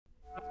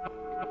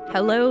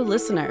Hello,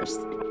 listeners.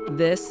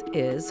 This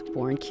is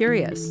Born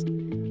Curious.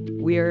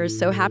 We're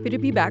so happy to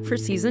be back for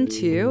season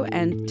 2,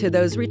 and to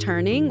those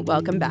returning,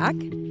 welcome back.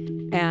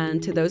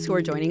 And to those who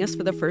are joining us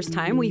for the first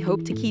time, we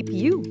hope to keep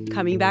you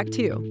coming back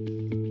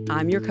too.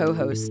 I'm your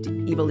co-host,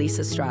 Ivelisse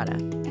Estrada.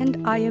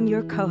 And I am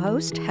your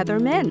co-host, Heather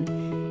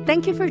Min.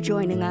 Thank you for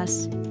joining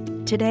us.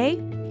 Today,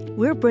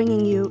 we're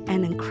bringing you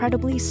an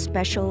incredibly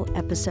special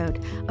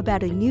episode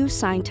about a new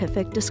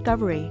scientific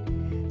discovery.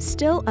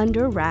 Still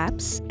under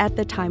wraps at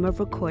the time of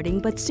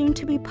recording, but soon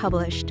to be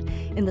published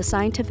in the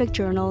scientific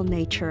journal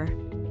Nature.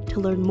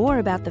 To learn more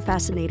about the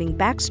fascinating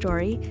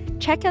backstory,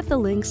 check out the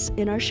links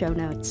in our show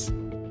notes.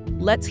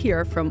 Let's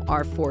hear from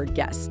our 4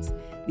 guests,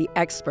 the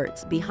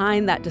experts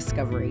behind that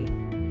discovery.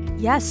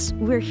 Yes,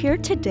 we're here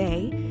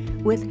today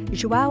with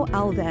João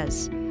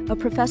Alves, a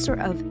professor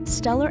of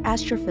stellar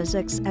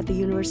astrophysics at the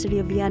University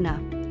of Vienna,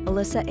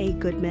 Alyssa A.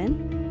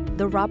 Goodman,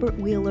 the Robert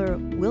Wheeler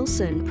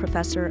Wilson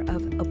Professor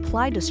of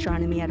Applied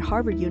Astronomy at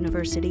Harvard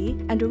University,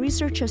 and a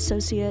research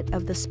associate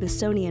of the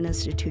Smithsonian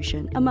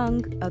Institution,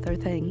 among other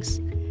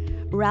things.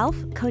 Ralph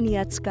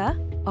Konietzka,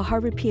 a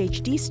Harvard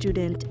PhD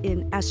student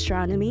in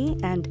astronomy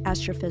and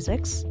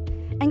astrophysics,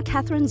 and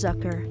Catherine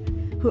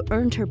Zucker, who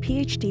earned her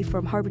PhD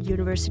from Harvard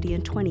University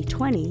in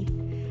 2020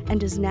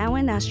 and is now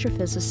an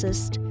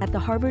astrophysicist at the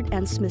Harvard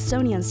and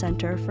Smithsonian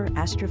Center for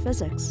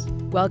Astrophysics.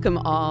 Welcome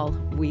all.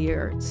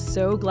 We're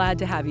so glad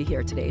to have you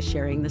here today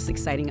sharing this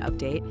exciting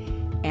update.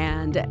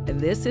 And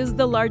this is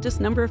the largest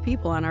number of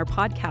people on our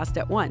podcast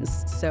at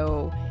once,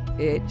 so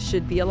it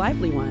should be a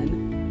lively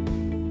one.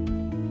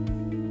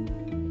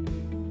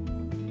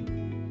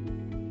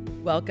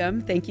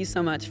 Welcome. Thank you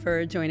so much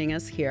for joining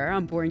us here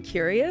on Born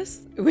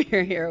Curious.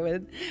 We're here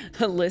with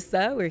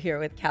Alyssa, we're here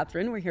with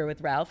Catherine, we're here with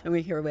Ralph, and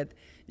we're here with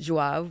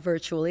João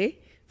virtually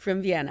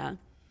from Vienna.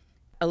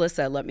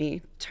 Alyssa, let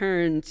me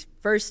turn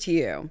first to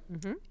you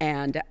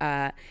and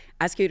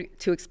ask you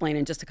to explain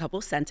in just a couple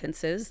of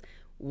sentences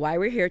why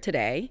we're here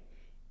today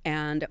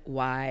and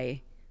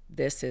why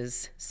this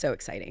is so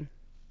exciting.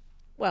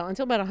 Well,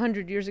 until about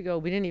 100 years ago,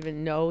 we didn't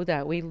even know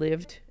that we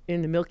lived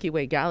in the Milky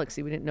Way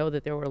galaxy. We didn't know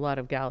that there were a lot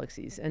of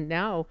galaxies. And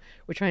now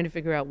we're trying to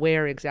figure out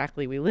where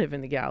exactly we live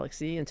in the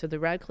galaxy. And so the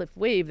Radcliffe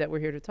wave that we're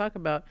here to talk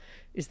about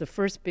is the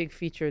first big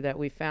feature that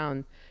we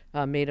found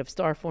made of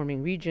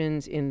star-forming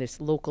regions in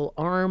this local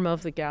arm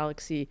of the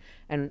galaxy.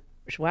 And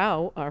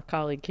João, our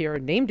colleague here,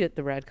 named it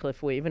the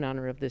Radcliffe wave in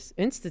honor of this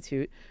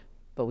institute,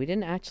 but we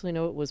didn't actually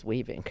know it was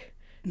waving.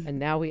 And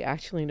now we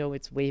actually know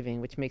it's waving,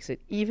 which makes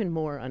it even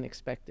more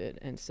unexpected.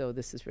 And so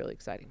this is really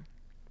exciting.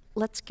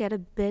 Let's get a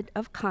bit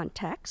of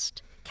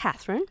context.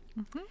 Catherine,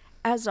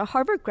 as a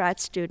Harvard grad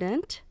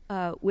student,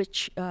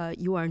 which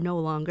you are no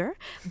longer,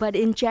 but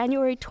in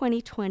January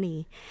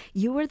 2020,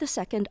 you were the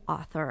second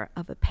author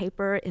of a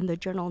paper in the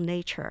journal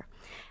Nature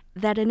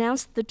that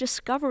announced the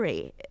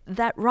discovery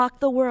that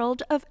rocked the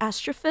world of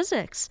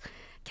astrophysics.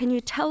 Can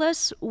you tell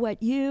us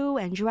what you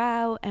and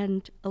João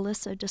and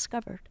Alyssa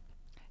discovered?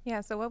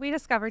 Yeah, so what we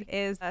discovered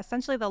is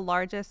essentially the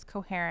largest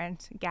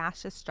coherent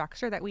gaseous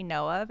structure that we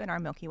know of in our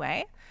Milky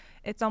Way.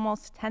 It's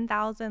almost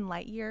 10,000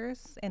 light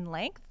years in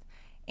length,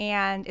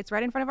 and it's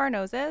right in front of our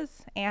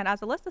noses. And as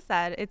Alyssa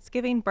said, it's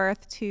giving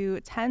birth to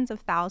tens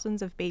of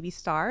thousands of baby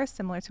stars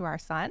similar to our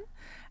sun.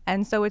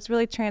 And so it's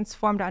really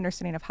transformed our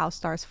understanding of how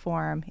stars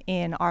form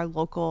in our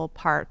local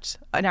part,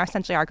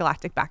 essentially our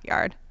galactic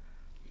backyard.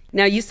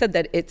 Now, you said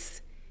that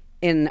it's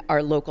in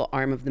our local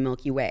arm of the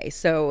Milky Way.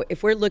 So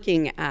if we're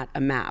looking at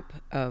a map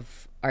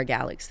of our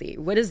galaxy,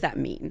 what does that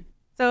mean?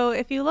 So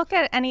if you look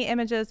at any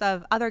images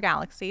of other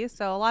galaxies,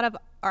 so a lot of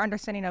our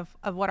understanding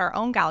of what our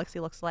own galaxy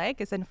looks like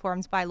is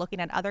informed by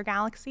looking at other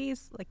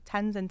galaxies, like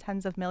tens and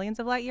tens of millions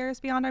of light years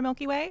beyond our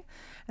Milky Way.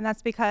 And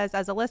that's because,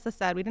 as Alyssa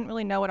said, we didn't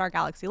really know what our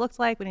galaxy looks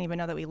like. We didn't even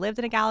know that we lived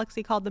in a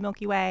galaxy called the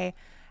Milky Way.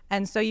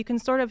 And so you can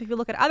sort of, if you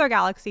look at other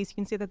galaxies, you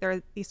can see that there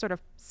are these sort of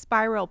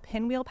spiral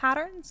pinwheel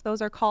patterns.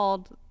 Those are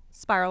called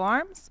spiral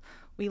arms.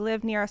 We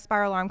live near a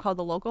spiral arm called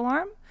the local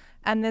arm,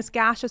 and this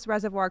gaseous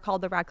reservoir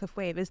called the Radcliffe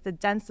wave is the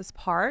densest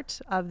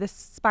part of this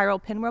spiral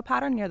pinwheel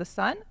pattern near the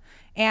sun,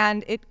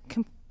 and it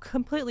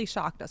completely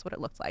shocked us what it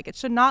looked like. It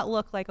should not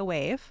look like a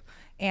wave,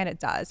 and it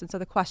does. And so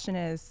the question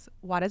is,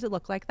 why does it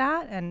look like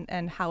that,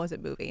 and how is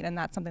it moving? And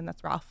that's something that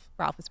Ralph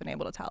has been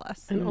able to tell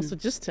us. And also,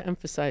 just to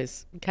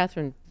emphasize,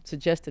 Catherine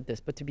suggested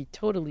this, but to be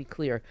totally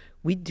clear,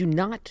 we do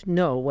not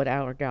know what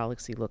our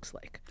galaxy looks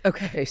like.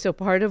 Okay, so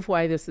part of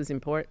why this is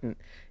important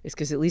is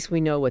because at least we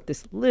know what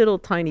this little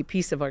tiny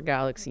piece of our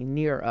galaxy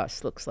near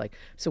us looks like.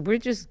 So we're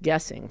just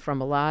guessing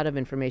from a lot of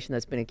information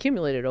that's been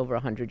accumulated over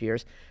 100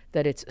 years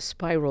that it's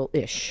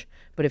spiral-ish.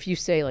 But if you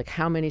say, like,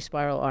 how many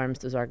spiral arms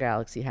does our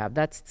galaxy have,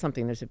 that's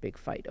something there's a big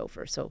fight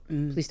over. So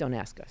please don't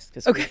ask us,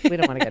 because we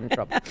don't want to get in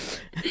trouble.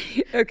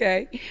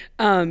 Okay.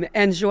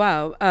 And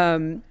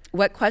João,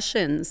 what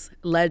questions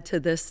led to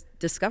this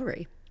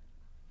discovery?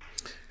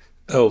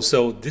 Oh,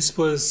 so this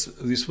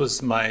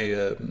was my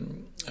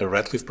a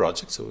Radcliffe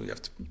project. So we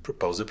have to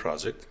propose a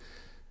project,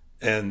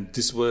 and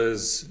this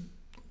was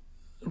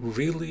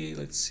really,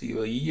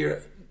 a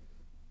year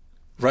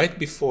right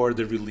before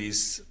the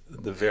release,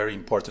 the very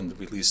important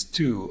release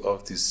 2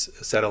 of this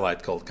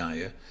satellite called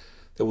Gaia,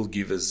 that will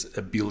give us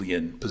 1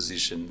 billion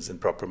positions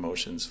and proper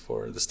motions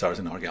for the stars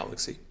in our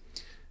galaxy.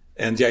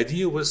 And the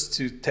idea was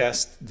to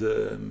test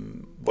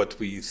what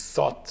we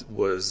thought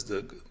was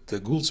the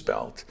Gould's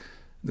Belt.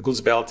 The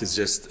Gould's Belt is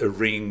just a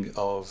ring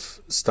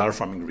of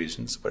star-forming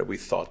regions where we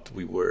thought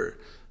we were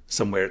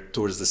somewhere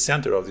towards the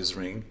center of this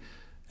ring,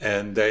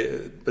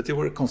 but they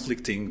were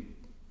conflicting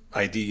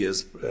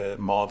ideas,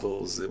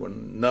 models. There were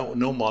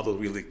no model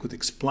really could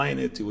explain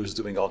it. It was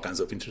doing all kinds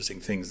of interesting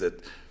things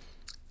that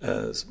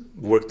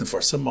worked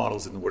for some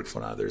models and worked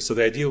for others. So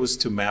the idea was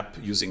to map,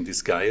 using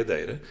this Gaia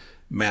data,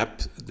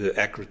 map the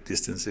accurate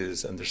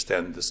distances,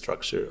 understand the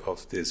structure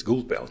of this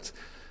Gould belt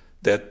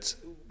that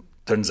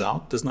turns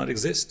out does not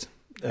exist.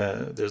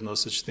 There's no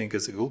such thing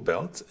as a Gould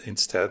belt.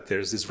 Instead,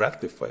 there's this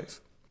Radcliffe wave.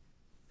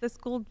 This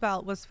Gould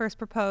belt was first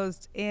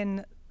proposed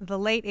in the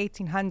late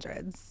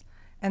 1800s.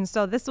 And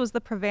so this was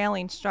the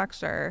prevailing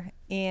structure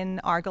in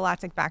our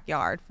galactic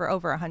backyard for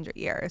over 100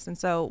 years. And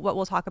so what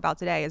we'll talk about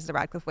today is the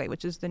Radcliffe wave,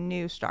 which is the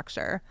new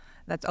structure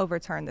that's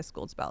overturned this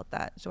Gould's belt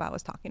that Joao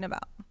was talking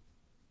about.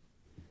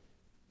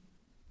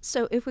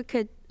 So if we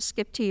could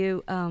skip to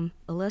you,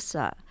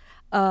 Alyssa.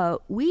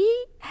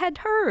 We had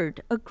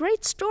heard a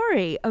great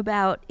story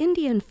about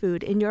Indian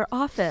food in your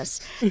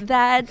office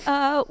that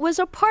was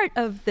a part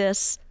of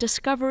this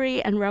discovery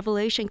and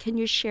revelation. Can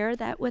you share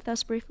that with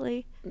us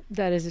briefly?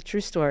 That is a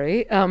true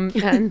story.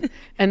 And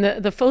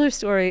the fuller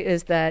story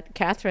is that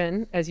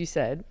Catherine, as you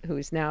said, who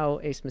is now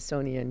a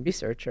Smithsonian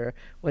researcher,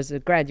 was a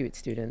graduate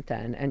student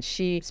then. And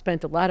she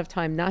spent a lot of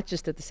time not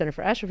just at the Center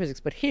for Astrophysics,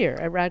 but here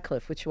at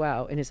Radcliffe with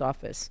Joao in his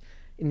office,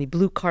 in the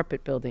blue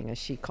carpet building, as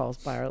she calls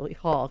Byerly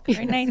Hall.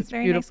 Very nice,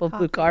 very beautiful nice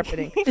blue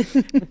carpeting.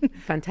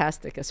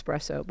 Fantastic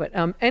espresso. But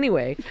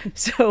anyway,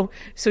 so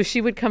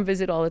she would come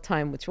visit all the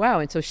time with Joao.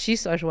 And so she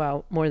saw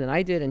Joao more than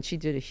I did, and she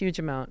did a huge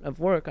amount of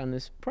work on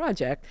this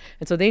project.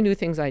 And so they knew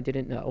things I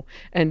didn't know.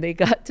 And they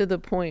got to the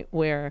point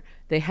where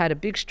they had a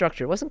big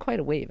structure. It wasn't quite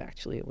a wave,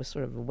 actually. It was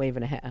sort of a wave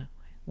and a half.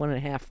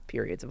 1.5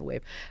 periods of a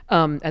wave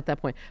at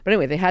that point. But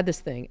anyway, they had this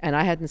thing, and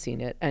I hadn't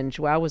seen it, and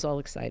Joao was all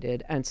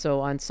excited. And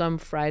so on some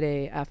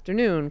Friday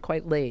afternoon,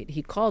 quite late,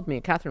 he called me,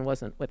 and Catherine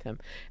wasn't with him,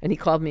 and he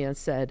called me and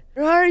said,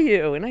 "Where are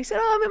you?" And I said,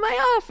 "Oh, I'm in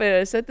my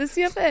office at the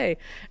CFA."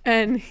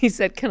 And he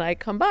said, "Can I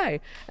come by?"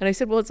 And I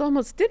said, "Well, it's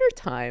almost dinner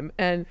time."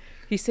 And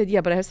he said,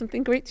 "Yeah, but I have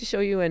something great to show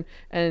you."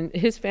 And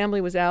his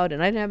family was out,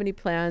 and I didn't have any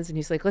plans, and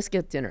he's like, "Let's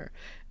get dinner."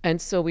 And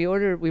so we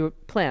were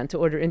planned to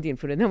order Indian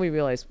food. And then we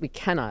realized we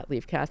cannot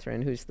leave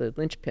Catherine, who's the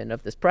linchpin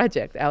of this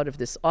project, out of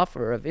this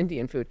offer of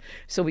Indian food.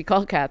 So we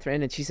call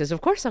Catherine, and she says,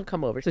 "Of course I'll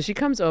come over." So she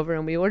comes over,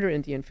 and we order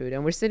Indian food.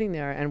 And we're sitting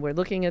there, and we're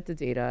looking at the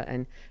data,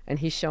 and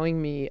he's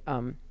showing me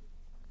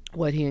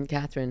what he and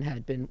Catherine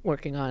had been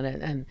working on.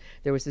 And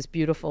there was this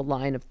beautiful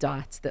line of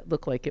dots that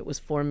looked like it was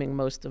forming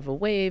most of a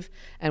wave.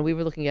 And we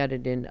were looking at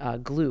it in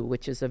GLUE,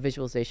 which is a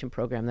visualization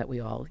program that we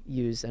all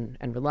use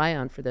and rely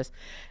on for this.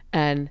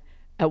 And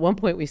at one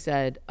point we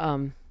said,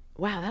 wow,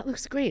 that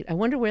looks great. I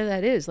wonder where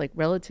that is, like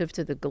relative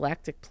to the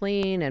galactic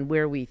plane and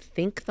where we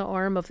think the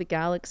arm of the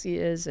galaxy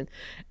is. And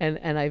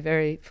I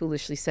very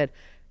foolishly said,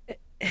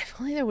 if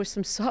only there was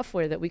some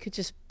software that we could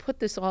just put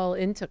this all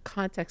into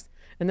context.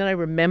 And then I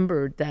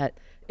remembered that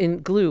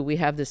in GLUE, we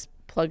have this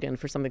plugin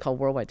for something called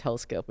Worldwide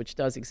Telescope, which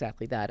does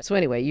exactly that. So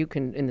anyway, you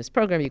can, in this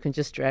program, you can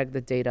just drag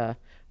the data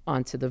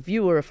onto the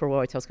viewer for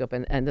Worldwide Telescope.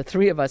 And the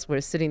three of us were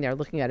sitting there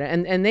looking at it.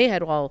 And they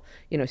had all,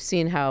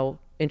 seen how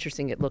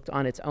interesting it looked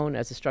on its own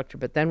as a structure.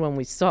 But then when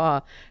we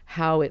saw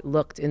how it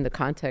looked in the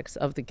context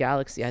of the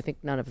galaxy, I think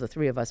none of the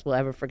three of us will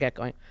ever forget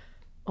going,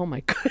 oh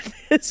my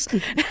goodness.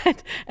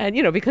 and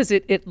because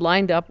it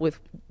lined up with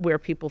where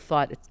people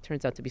thought, it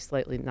turns out to be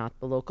slightly not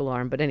the local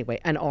arm, but anyway,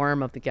 an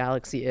arm of the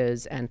galaxy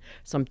is, and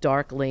some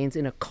dark lanes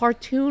in a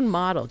cartoon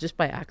model, just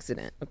by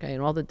accident, okay?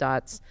 And all the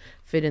dots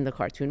fit in the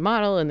cartoon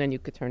model, and then you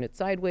could turn it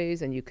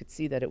sideways, and you could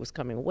see that it was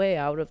coming way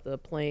out of the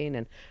plane.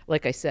 And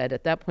like I said,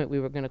 at that point, we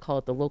were going to call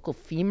it the local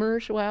femur,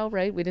 Joao,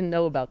 right? We didn't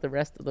know about the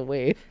rest of the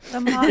wave.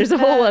 There's a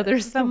whole other...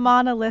 The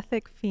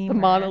monolithic femur. The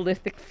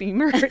monolithic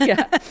femur,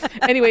 yeah.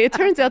 Anyway, it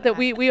turns out that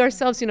we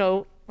ourselves,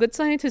 good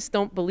scientists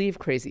don't believe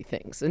crazy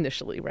things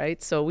initially,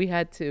 right? So we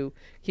had to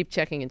keep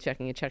checking and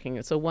checking and checking.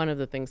 And so one of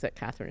the things that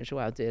Catherine and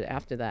Joao did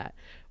after that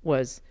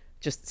was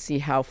just see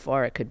how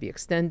far it could be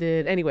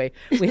extended. Anyway,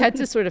 we had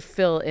to sort of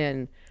fill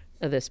in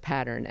this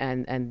pattern,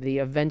 and the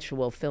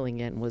eventual filling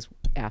in was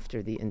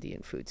after the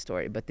Indian food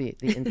story. But the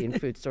Indian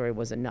food story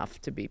was enough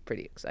to be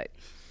pretty exciting.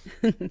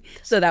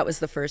 So that was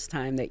the first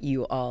time that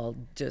you all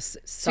just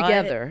saw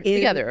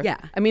together. Yeah.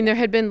 I mean, there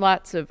had been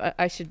lots of.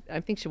 I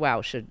think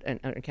Joao should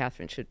and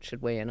Catherine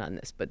should weigh in on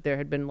this. But there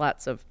had been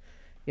lots of,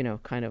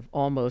 kind of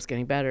almost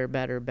getting better.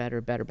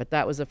 But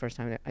that was the first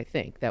time I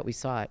think that we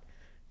saw it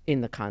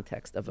in the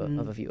context of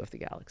a view of the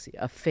galaxy,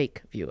 a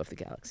fake view of the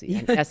galaxy,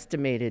 an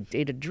estimated,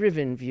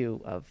 data-driven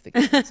view of the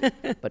galaxy,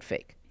 but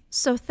fake.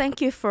 So thank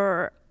you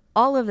for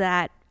all of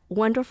that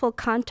wonderful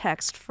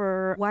context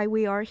for why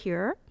we are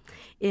here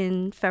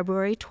in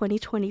February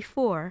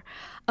 2024.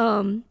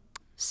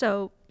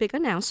 So, big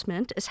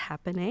announcement is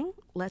happening.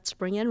 Let's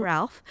bring in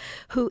Ralph,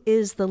 who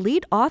is the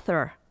lead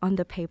author on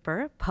the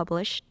paper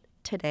published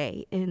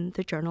today in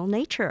the journal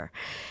Nature.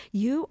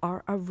 You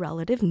are a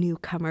relative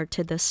newcomer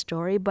to this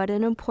story, but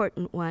an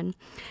important one.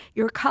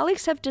 Your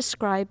colleagues have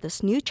described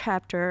this new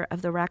chapter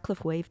of the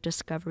Radcliffe Wave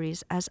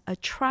discoveries as a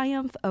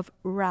triumph of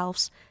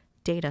Ralph's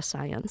data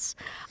science.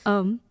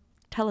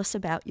 Tell us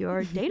about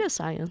your data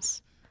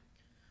science.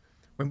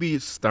 When we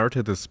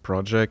started this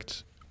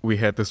project, we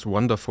had this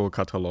wonderful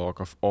catalog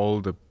of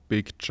all the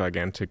big,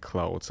 gigantic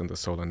clouds in the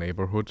solar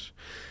neighborhood.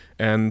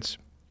 And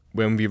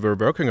when we were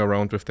working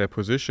around with their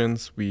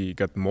positions, we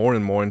got more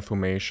and more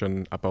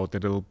information about the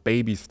little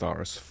baby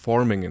stars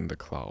forming in the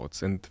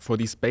clouds. And for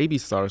these baby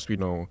stars, we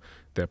know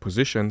their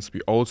positions,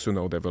 we also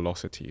know their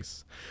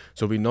velocities.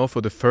 So we know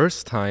for the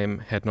first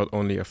time had not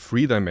only a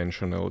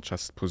three-dimensional,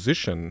 just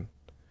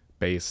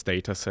position-based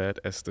data set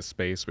as the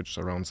space which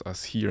surrounds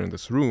us here in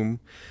this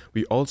room,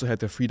 we also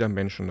had a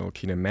three-dimensional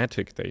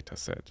kinematic data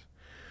set.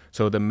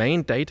 So the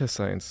main data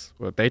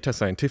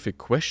scientific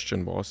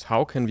question was,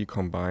 how can we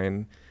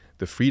combine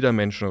the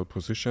three-dimensional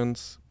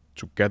positions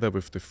together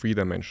with the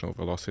three-dimensional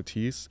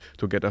velocities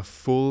to get a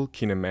full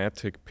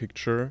kinematic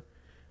picture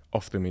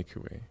of the Milky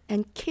Way.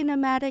 And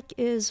kinematic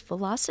is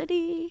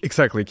velocity?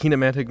 Exactly.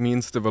 Kinematic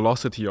means the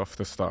velocity of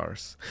the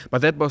stars.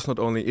 But that was not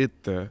only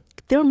it.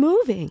 They're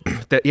moving.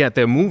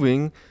 They're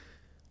moving.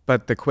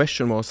 But the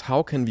question was,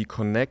 how can we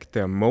connect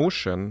their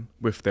motion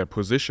with their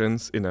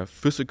positions in a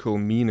physical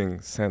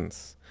meaning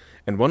sense?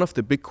 And one of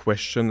the big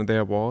questions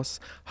there was,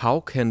 how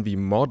can we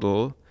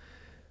model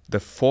the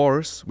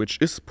force which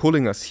is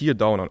pulling us here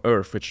down on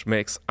Earth, which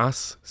makes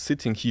us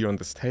sitting here on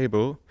this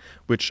table,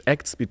 which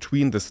acts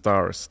between the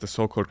stars, the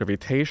so-called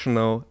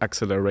gravitational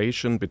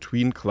acceleration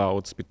between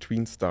clouds,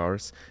 between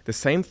stars. The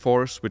same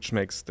force which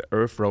makes the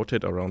Earth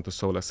rotate around the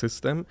solar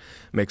system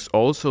makes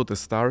also the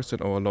stars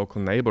in our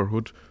local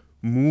neighborhood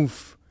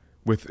move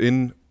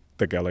within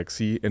the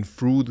galaxy and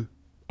through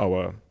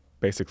our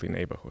basically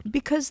neighborhood.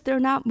 Because they're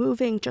not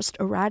moving just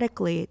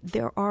erratically.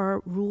 There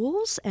are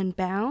rules and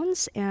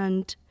bounds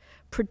and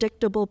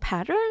predictable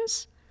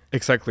patterns?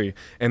 Exactly.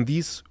 And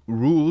these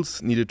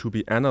rules needed to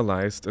be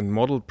analyzed and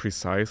modeled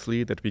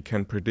precisely that we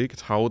can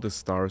predict how the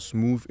stars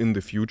move in the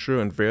future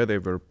and where they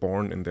were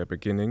born in their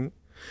beginning.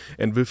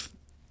 And with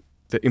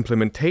the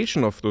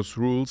implementation of those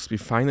rules, we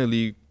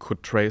finally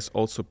could trace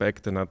also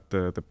back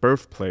the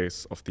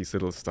birthplace of these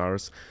little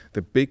stars,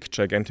 the big,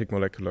 gigantic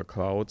molecular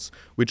clouds,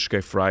 which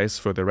gave rise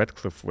for the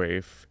Radcliffe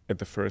wave at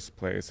the first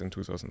place in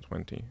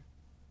 2020.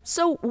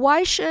 So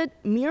why should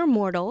mere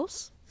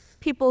mortals,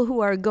 people who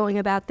are going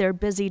about their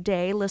busy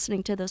day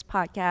listening to this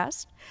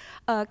podcast,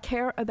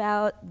 care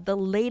about the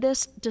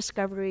latest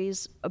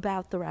discoveries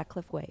about the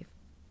Radcliffe wave?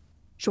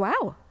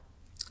 Joao.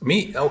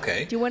 Me?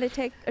 Okay. Do you want to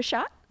take a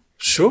shot?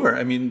 Sure.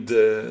 I mean,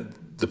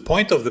 the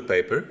point of the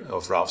paper,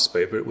 of Ralph's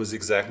paper, was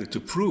exactly to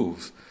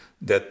prove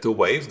that the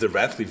wave, the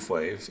Radcliffe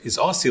wave, is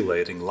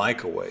oscillating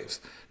like a wave.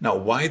 Now,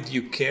 why do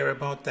you care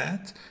about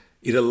that?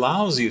 It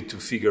allows you to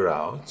figure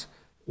out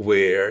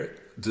where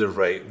the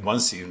ray,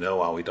 once you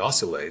know how it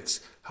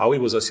oscillates, how it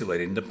was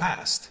oscillating in the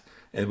past.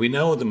 And we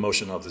know the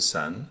motion of the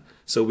sun,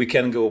 so we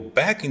can go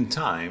back in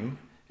time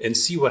and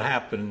see what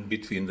happened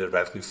between the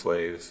Radcliffe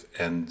wave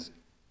and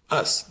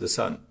us, the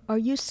sun. Are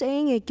you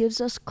saying it gives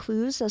us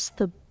clues as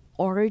the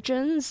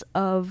origins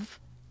of...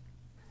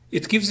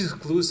 It gives us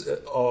clues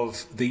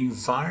of the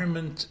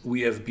environment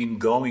we have been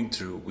going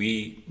through,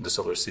 the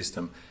solar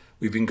system,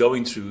 we've been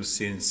going through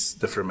since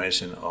the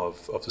formation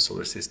of the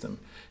solar system.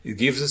 It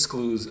gives us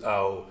clues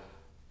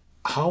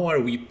how are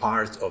we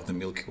part of the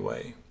Milky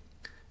Way?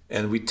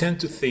 And we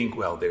tend to think,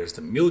 well, there's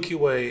the Milky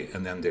Way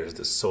and then there's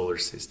the solar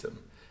system.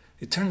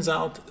 It turns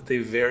out they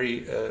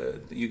vary.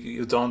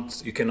 You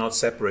cannot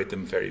separate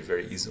them very,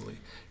 very easily.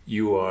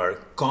 You are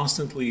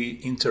constantly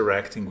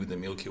interacting with the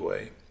Milky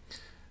Way,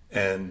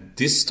 and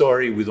this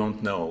story we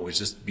don't know. We're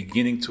just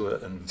beginning to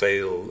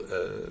unveil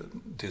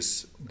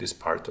this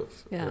part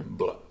of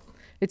blood.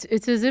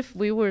 It's as if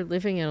we were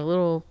living in a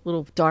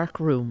little dark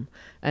room,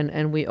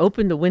 and we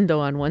opened the window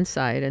on one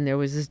side, and there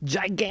was this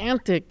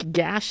gigantic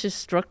gaseous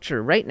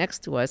structure right next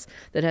to us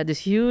that had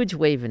this huge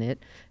wave in it,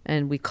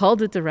 and we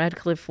called it the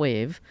Radcliffe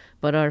wave,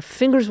 but our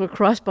fingers were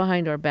crossed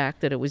behind our back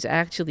that it was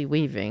actually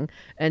waving,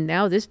 and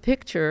now this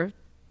picture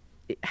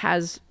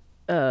has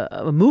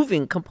a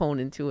moving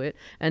component to it,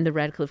 and the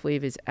Radcliffe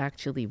wave is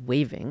actually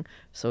waving.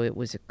 So it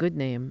was a good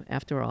name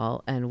after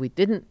all, and we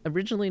didn't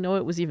originally know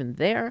it was even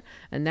there,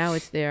 and now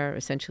it's there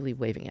essentially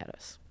waving at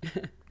us.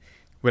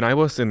 When I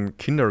was in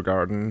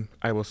kindergarten,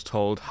 I was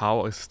told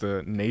how is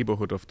the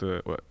neighborhood of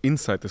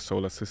inside the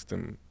solar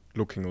system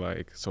looking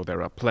like. So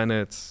there are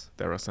planets,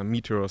 there are some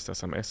meteors, there are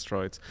some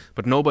asteroids,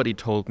 but nobody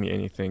told me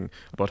anything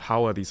about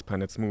how are these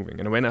planets moving.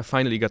 And when I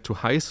finally got to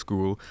high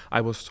school,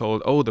 I was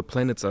told, oh, the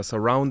planets are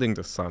surrounding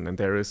the sun, and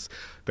there is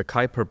the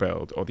Kuiper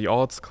belt or the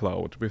Oort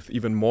cloud with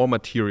even more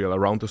material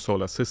around the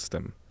solar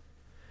system.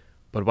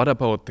 But what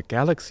about the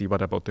galaxy?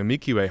 What about the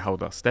Milky Way? How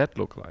does that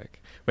look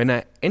like? When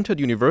I entered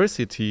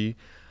university,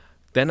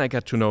 Then I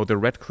got to know the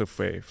Radcliffe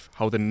wave,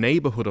 how the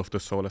neighborhood of the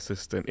solar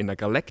system in a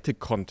galactic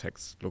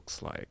context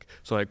looks like.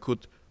 So I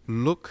could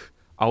look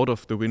out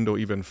of the window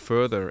even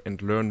further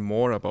and learn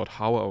more about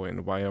how our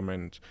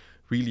environment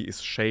really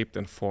is shaped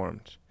and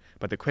formed.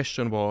 But the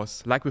question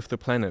was, like with the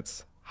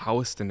planets, how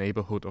is the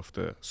neighborhood of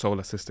the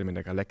solar system in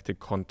a galactic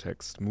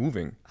context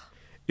moving?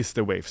 Is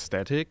the wave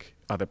static?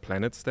 Are the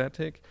planets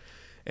static?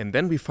 And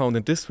then we found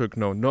in this work,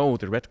 no,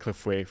 the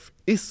Radcliffe wave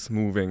is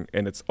moving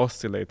and it's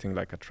oscillating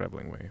like a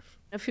traveling wave.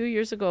 A few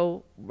years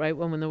ago, right,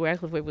 when the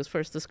Radcliffe wave was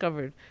first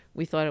discovered,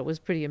 we thought it was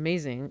pretty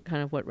amazing,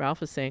 kind of what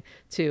Ralph was saying,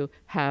 to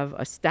have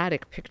a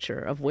static picture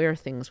of where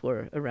things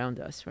were around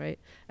us, right?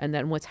 And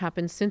then what's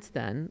happened since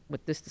then,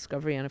 with this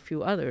discovery and a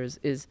few others,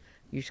 is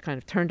you kind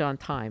of turned on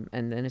time,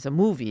 and then it's a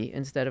movie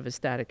instead of a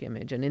static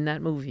image. And in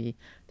that movie,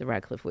 the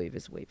Radcliffe wave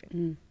is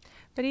waving.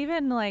 But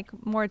even like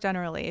more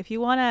generally, if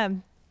you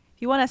want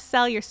to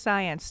sell your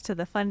science to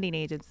the funding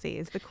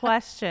agencies, the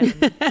question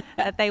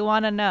that they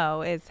want to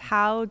know is,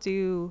 how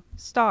do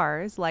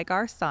stars like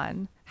our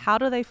sun, how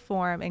do they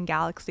form in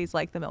galaxies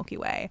like the Milky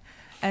Way?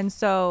 And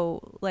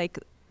so, like,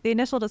 the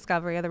initial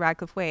discovery of the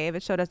Radcliffe wave,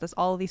 it showed us that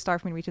all of these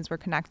star-forming regions were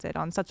connected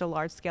on such a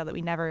large scale that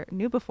we never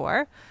knew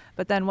before.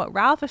 But then what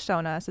Ralph has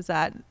shown us is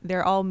that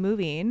they're all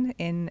moving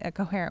in a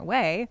coherent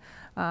way.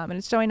 And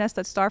it's showing us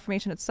that star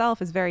formation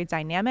itself is very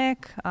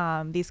dynamic.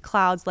 These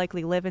clouds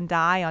likely live and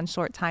die on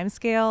short time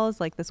scales.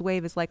 Like, this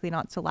wave is likely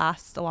not to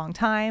last a long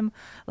time.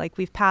 Like,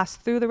 we've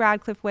passed through the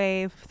Radcliffe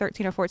wave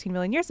 13 or 14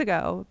 million years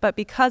ago. But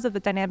because of the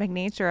dynamic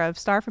nature of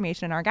star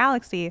formation in our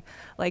galaxy,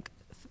 like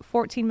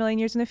 14 million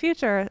years in the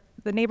future,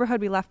 the neighborhood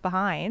we left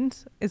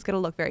behind is going to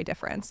look very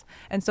different.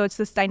 And so it's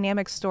this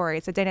dynamic story.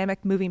 It's a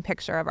dynamic moving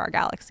picture of our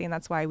galaxy. And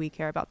that's why we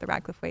care about the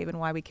Radcliffe wave and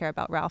why we care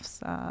about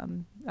Ralph's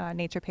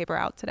Nature paper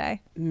out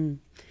today.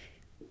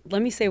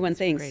 Let me say one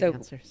thing. Great So,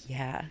 answers.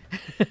 yeah.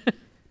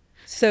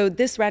 So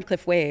this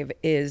Radcliffe wave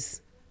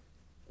is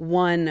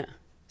one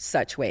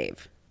such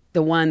wave,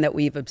 the one that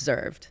we've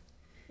observed.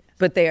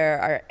 But there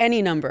are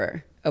any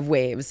number of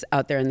waves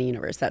out there in the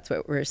universe. That's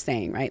what we're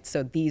saying, right?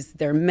 So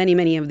there are many,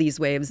 many of these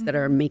waves that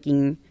are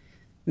making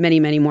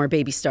many, many more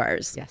baby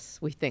stars. Yes,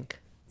 we think.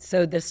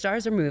 So the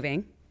stars are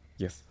moving.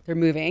 Yes. They're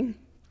moving,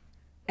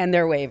 and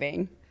they're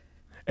waving.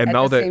 And At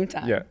now the same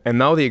time. Yeah, and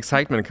now the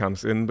excitement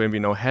comes in when we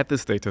now had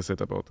this data set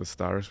about the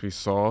stars. We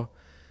saw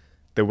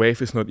the wave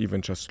is not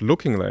even just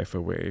looking like a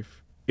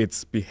wave,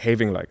 it's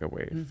behaving like a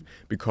wave.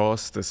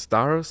 Because the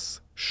stars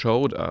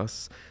showed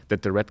us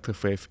that the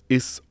Radcliffe wave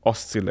is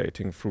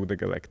oscillating through the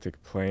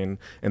galactic plane,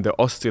 and the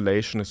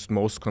oscillation is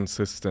most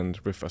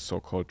consistent with a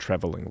so-called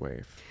traveling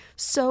wave.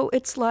 So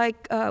it's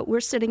like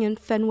we're sitting in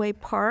Fenway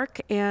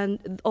Park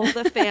and all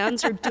the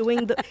fans are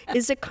doing the...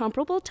 Is it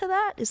comparable to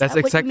that? Is That's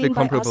that what exactly you mean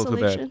by comparable to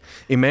that. oscillation?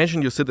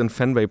 Imagine you sit in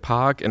Fenway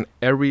Park and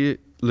every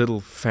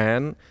little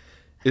fan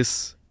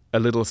is a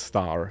little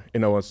star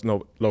in our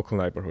local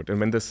neighborhood. And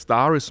when the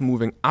star is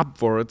moving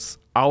upwards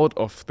out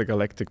of the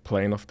galactic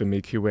plane of the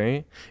Milky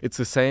Way, it's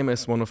the same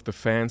as one of the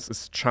fans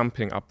is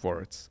jumping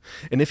upwards.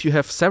 And if you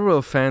have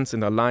several fans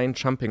in a line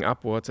jumping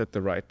upwards at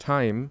the right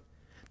time,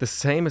 the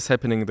same is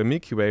happening in the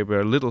Milky Way,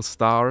 where little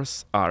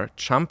stars are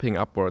jumping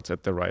upwards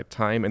at the right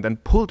time and then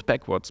pulled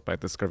backwards by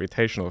this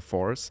gravitational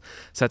force,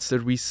 such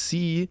that we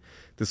see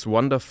this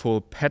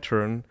wonderful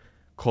pattern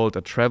called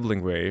a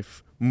traveling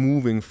wave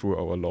moving through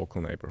our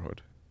local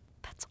neighborhood.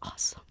 That's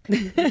awesome.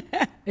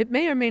 It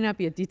may or may not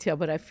be a detail,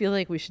 but I feel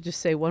like we should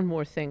just say one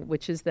more thing,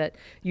 which is that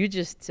you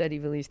just said,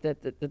 Evelise,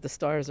 that the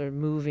stars are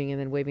moving and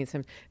then waving.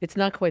 It's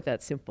not quite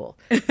that simple.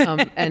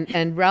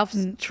 And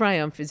Ralph's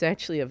triumph is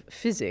actually of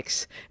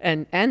physics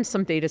and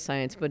some data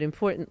science, but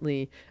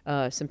importantly,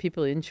 some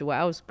people in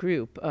Joao's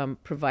group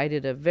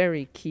provided a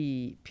very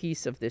key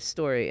piece of this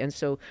story. And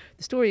so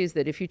the story is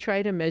that if you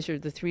try to measure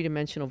the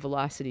three-dimensional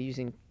velocity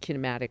using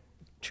kinematic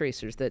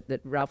tracers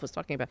that Ralph was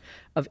talking about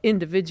of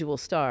individual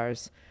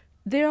stars,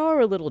 they are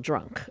a little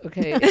drunk,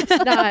 okay?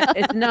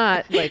 It's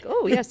not like,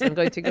 oh yes, I'm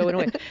going to go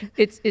away.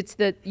 It's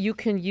that you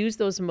can use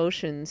those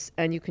motions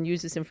and you can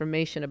use this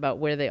information about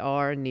where they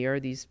are near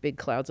these big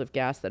clouds of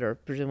gas that are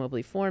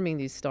presumably forming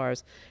these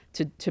stars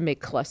to make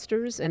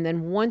clusters. And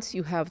then once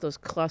you have those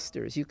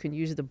clusters, you can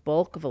use the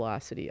bulk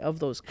velocity of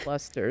those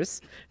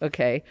clusters,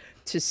 okay,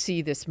 to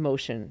see this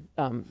motion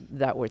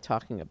that we're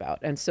talking about.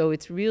 And so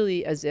it's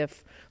really as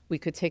if we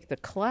could take the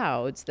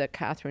clouds that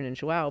Catherine and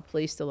Joao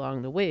placed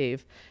along the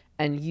wave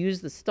and use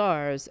the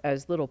stars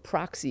as little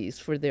proxies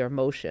for their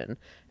motion,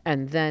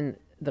 and then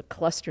the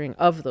clustering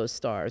of those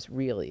stars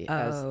really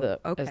as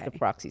the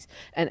proxies.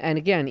 And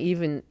again,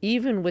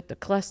 even with the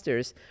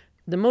clusters,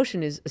 the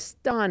motion is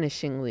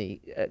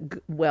astonishingly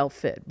well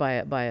fit by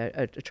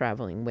a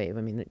traveling wave.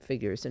 I mean, the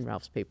figures in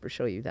Ralph's paper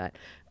show you that.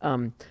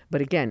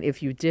 But again,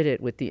 if you did it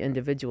with the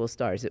individual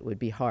stars, it would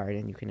be hard,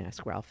 and you can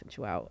ask Ralph and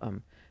Joao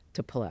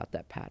to pull out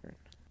that pattern.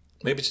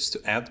 Maybe just to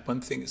add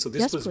one thing. So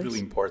this was really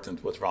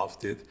important what Ralph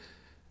did,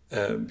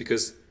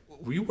 because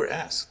we were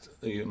asked,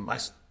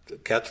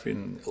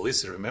 Catherine,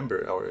 Alyssa,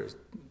 remember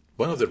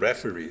one of the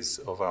referees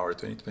of our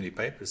 2020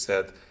 paper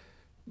said,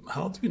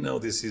 how do we know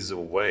this is a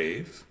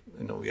wave?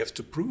 We have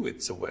to prove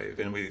it's a wave,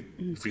 and we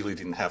really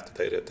didn't have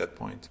the data at that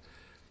point.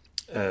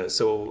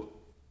 So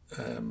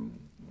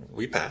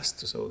we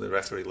passed, so the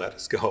referee let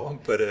us go,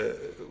 but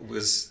it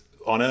was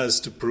on us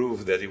to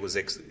prove that it was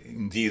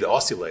indeed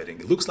oscillating.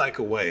 It looks like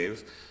a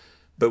wave,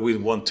 but we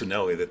want to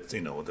know that,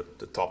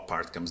 the top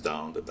part comes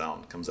down, the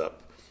down comes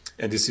up.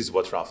 And this is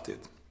what Ralph did.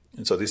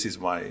 And so this is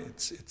why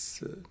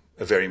it's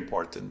a very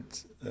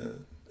important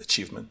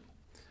achievement.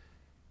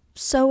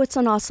 So it's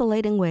an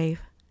oscillating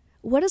wave.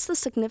 What is the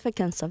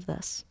significance of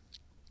this?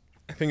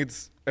 I think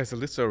it's, as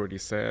Alyssa already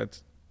said,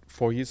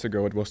 4 years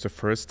ago it was the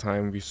first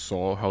time we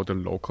saw how the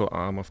local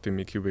arm of the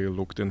Milky Way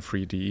looked in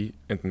 3D,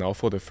 and now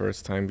for the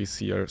first time we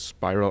see a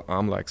spiral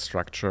arm-like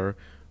structure,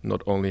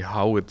 not only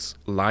how it's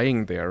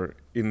lying there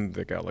in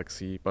the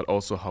galaxy, but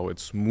also how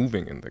it's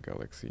moving in the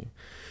galaxy.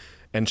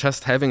 And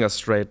just having a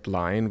straight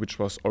line, which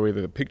was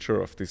already the picture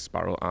of these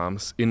spiral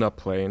arms in a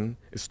plane,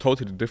 is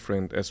totally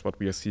different as what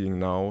we are seeing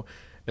now,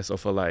 as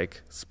of a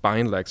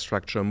spine-like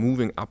structure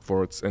moving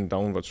upwards and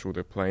downwards through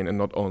the plane. And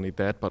not only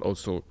that, but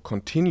also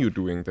continue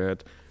doing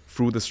that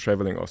through this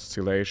traveling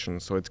oscillation.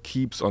 So it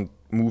keeps on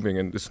moving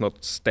and it's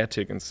not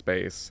static in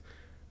space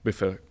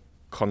with a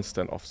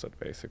constant offset,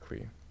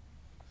 basically.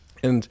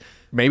 And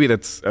maybe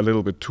that's a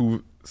little bit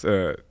too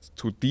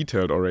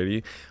detailed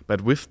already,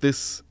 but with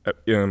this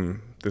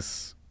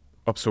this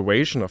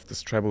observation of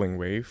this traveling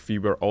wave, we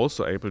were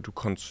also able to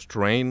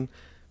constrain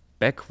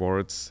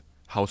backwards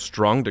how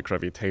strong the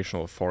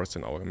gravitational force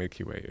in our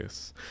Milky Way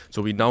is.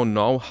 So we now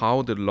know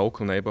how the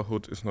local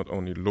neighborhood is not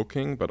only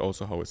looking, but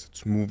also how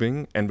it's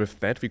moving. And with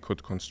that, we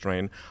could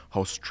constrain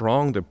how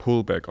strong the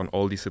pullback on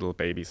all these little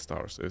baby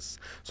stars is.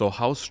 So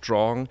how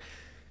strong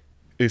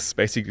is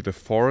basically the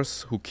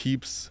force who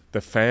keeps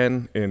the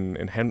fan in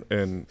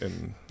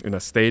a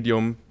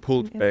stadium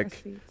pulled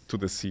back to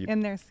the seat. In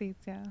their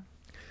seats, yeah.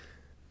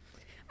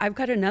 I've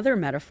got another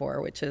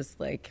metaphor, which is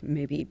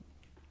maybe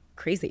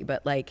crazy,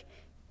 but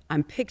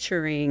I'm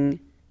picturing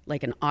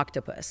an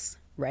octopus,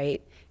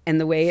 right? And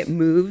the way it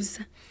moves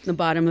the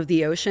bottom of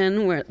the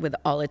ocean with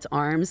all its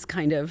arms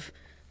kind of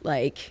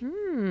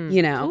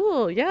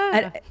cool,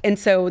 yeah. And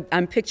so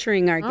I'm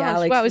picturing our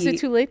galaxy. Wow, is it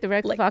too late? The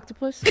Radcliffe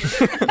octopus?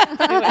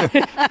 Anyway,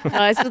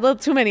 it's a little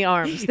too many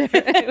arms there.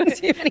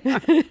 Too many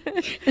arms.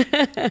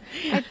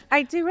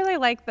 I do really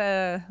like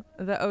the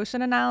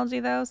ocean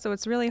analogy, though. So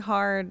it's really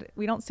hard.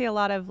 We don't see a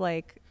lot of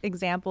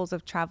examples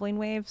of traveling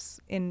waves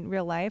in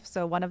real life.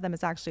 So one of them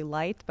is actually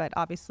light, but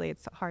obviously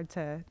it's hard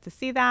to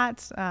see that,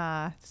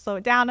 slow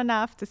it down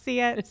enough to see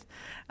it.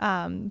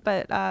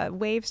 But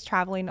waves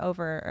traveling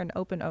over an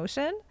open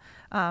ocean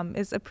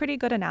is a pretty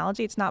good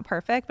analogy. It's not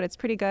perfect, but it's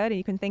pretty good. And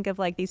you can think of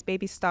these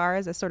baby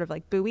stars as sort of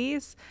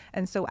buoys.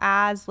 And so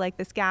as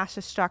this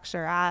gaseous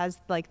structure, as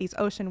these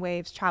ocean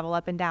waves travel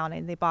up and down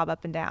and they bob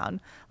up and down,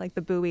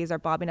 the buoys are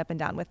bobbing up and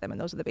down with them, and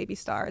those are the baby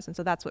stars. And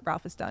so that's what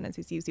Ralph has done, is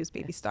he's used these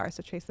baby stars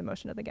to trace the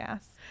motion of the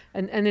gas.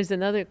 And there's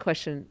another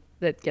question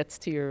that gets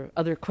to your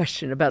other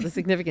question about the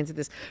significance of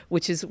this,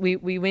 which is we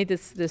made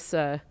this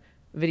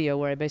video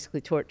where I basically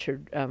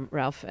tortured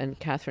Ralph and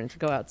Catherine to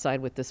go outside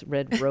with this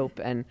red rope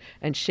and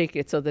shake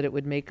it so that it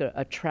would make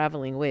a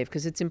traveling wave,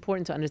 because it's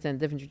important to understand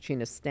the difference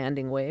between a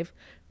standing wave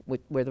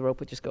where the rope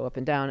would just go up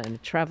and down, and a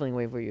traveling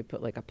wave where you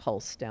put a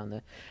pulse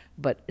down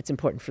but it's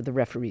important for the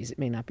referees. It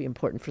may not be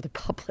important for the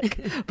public.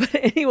 But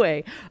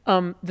anyway,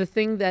 the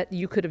thing that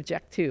you could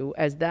object to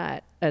as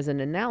an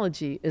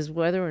analogy is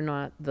whether or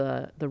not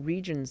the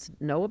regions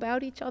know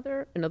about each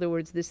other. In other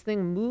words, this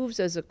thing moves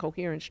as a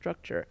coherent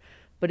structure,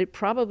 but it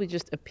probably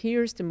just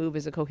appears to move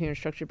as a coherent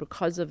structure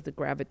because of the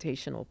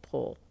gravitational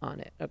pull on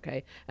it,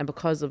 okay? And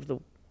because of the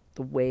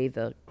way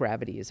the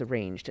gravity is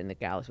arranged in the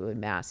galaxy, the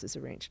mass is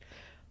arranged.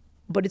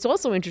 But it's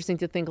also interesting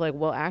to think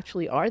well,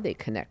 actually, are they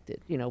connected,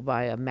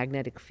 by a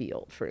magnetic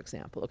field, for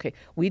example? Okay,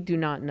 we do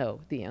not know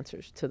the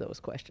answers to those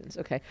questions,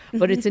 okay?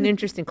 But it's an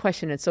interesting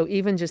question. And so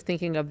even just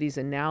thinking of these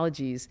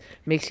analogies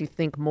makes you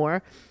think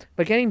more.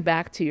 But getting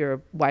back to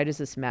your, why does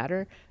this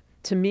matter?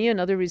 To me,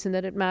 another reason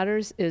that it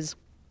matters is,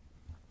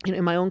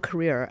 in my own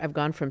career, I've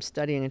gone from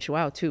studying in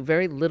Chihuahua to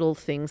very little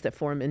things that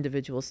form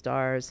individual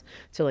stars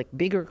to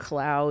bigger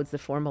clouds that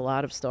form a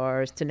lot of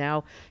stars to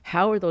now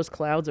how are those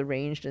clouds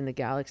arranged in the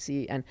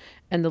galaxy, and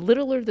the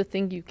littler the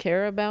thing you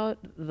care about,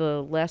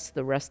 the less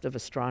the rest of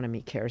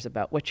astronomy cares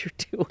about what you're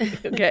doing,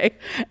 okay?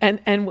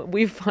 and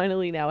we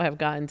finally now have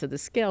gotten to the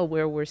scale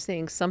where we're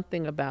saying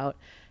something about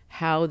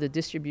how the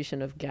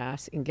distribution of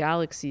gas in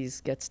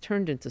galaxies gets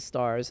turned into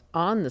stars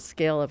on the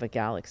scale of a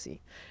galaxy.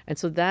 And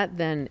so that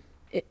then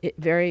it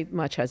very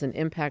much has an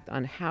impact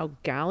on how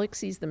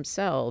galaxies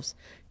themselves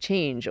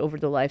change over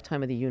the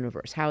lifetime of the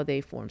universe, how they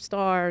form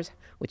stars,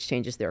 which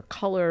changes their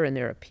color and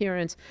their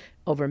appearance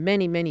over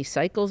many, many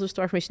cycles of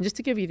star formation. Just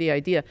to give you the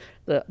idea,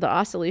 the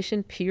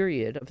oscillation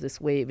period of this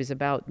wave is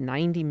about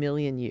 90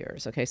 million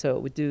years. Okay, so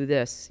it would do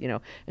this, and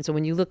so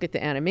when you look at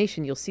the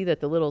animation, you'll see that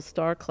the little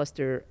star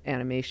cluster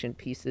animation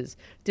pieces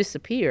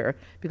disappear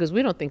because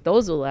we don't think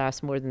those will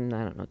last more than,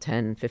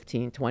 10,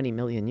 15, 20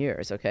 million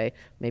years, okay,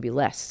 maybe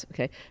less,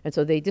 okay, and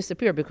so they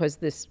disappear because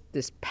this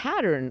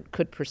pattern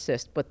could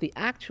persist, but the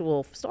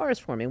actual stars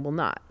forming will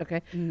not,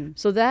 okay.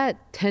 So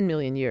that 10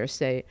 million years,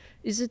 say,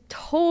 is a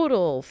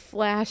total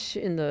flash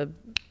in the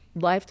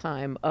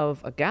lifetime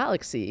of a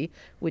galaxy,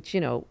 which,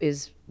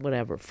 is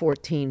whatever,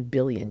 14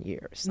 billion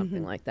years,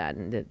 something like that,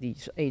 and the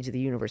age of the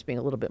universe being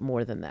a little bit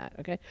more than that,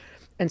 okay?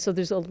 And so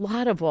there's a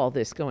lot of all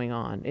this going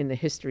on in the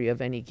history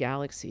of any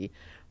galaxy,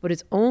 but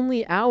it's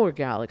only our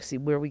galaxy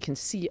where we can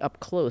see up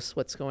close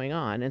what's going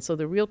on. And so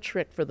the real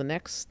trick for the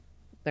next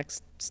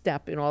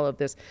step in all of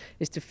this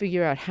is to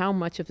figure out how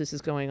much of this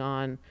is going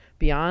on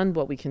beyond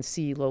what we can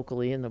see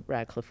locally in the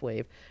Radcliffe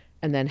wave,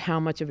 and then how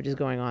much of it is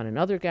going on in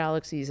other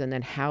galaxies, and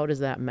then how does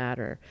that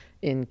matter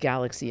in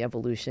galaxy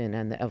evolution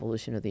and the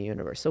evolution of the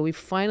universe. So we've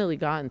finally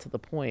gotten to the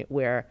point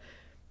where,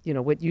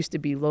 what used to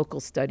be local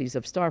studies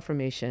of star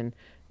formation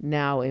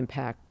now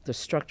impact the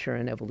structure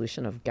and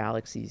evolution of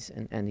galaxies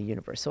and the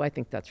universe. So I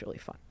think that's really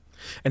fun.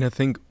 And I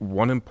think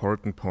one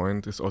important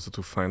point is also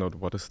to find out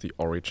what is the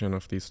origin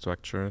of these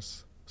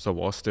structures. So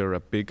was there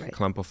a big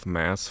clump of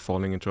mass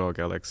falling into our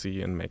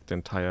galaxy and make the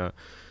entire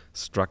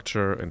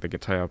structure and the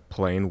entire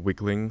plane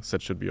wiggling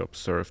such that we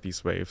observe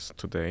these waves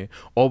today?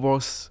 Or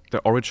was the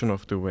origin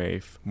of the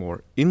wave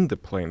more in the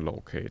plane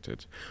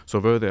located? So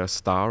were there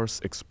stars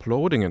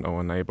exploding in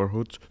our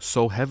neighborhood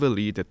so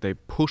heavily that they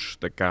push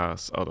the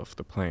gas out of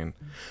the plane?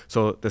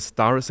 So the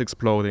star is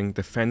exploding,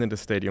 the fan in the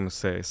stadium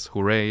says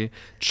hooray,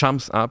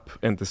 jumps up,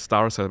 and the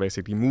stars are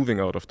basically moving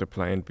out of the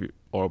plane,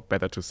 or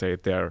better to say,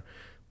 they're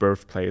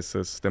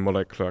birthplaces, the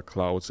molecular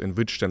clouds in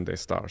which then the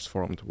stars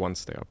formed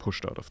once they are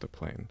pushed out of the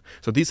plane.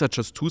 So these are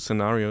just two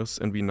scenarios,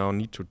 and we now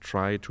need to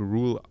try to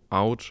rule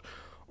out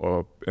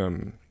or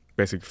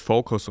basically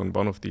focus on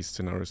one of these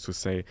scenarios to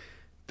say,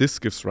 this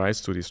gives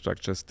rise to these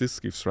structures, this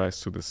gives rise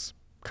to this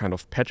kind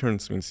of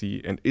patterns we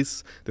see, and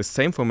is the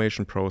same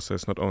formation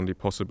process not only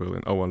possible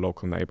in our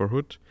local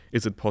neighborhood,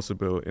 is it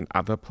possible in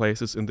other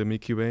places in the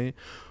Milky Way,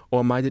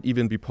 or might it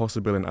even be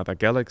possible in other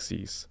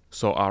galaxies?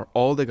 So are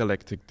all the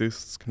galactic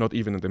disks, not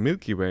even in the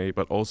Milky Way,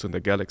 but also in the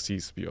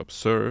galaxies we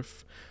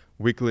observe,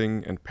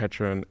 wiggling and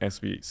pattern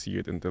as we see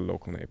it in the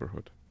local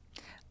neighborhood?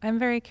 I'm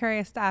very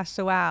curious to ask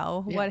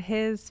Joao what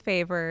his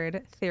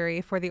favored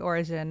theory for the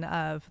origin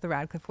of the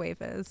Radcliffe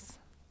wave is.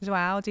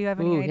 Joao, do you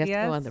have any ideas? You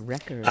have to go on the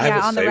record. I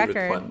have on a the favorite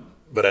record. one,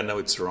 but I know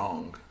it's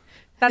wrong.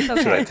 That's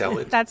okay. Should I tell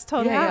it? That's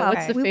totally Yeah, what's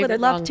okay. the We would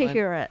favorite love wrong to one?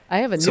 hear it. I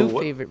have a So new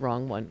what- favorite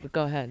wrong one, but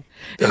go ahead.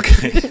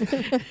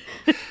 Okay.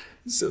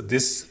 So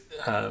this,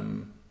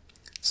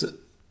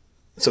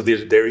 so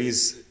there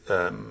is.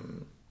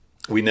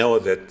 We know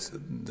that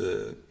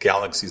the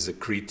galaxy is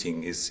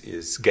accreting,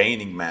 is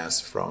gaining mass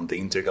from the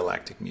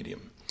intergalactic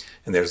medium,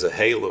 and there's a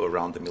halo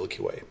around the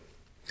Milky Way,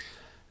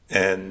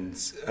 and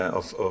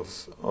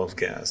of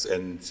gas.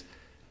 And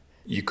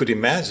you could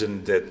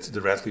imagine that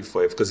the Radcliffe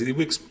wave, because it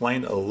will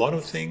explain a lot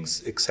of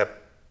things except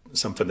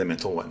some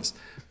fundamental ones.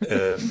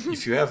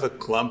 If you have a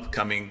clump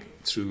coming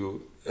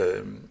through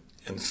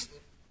and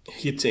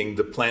hitting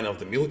the plane of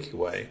the Milky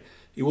Way,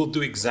 it will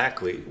do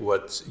exactly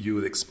what you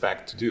would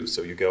expect to do.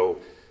 So you go,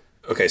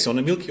 okay, so on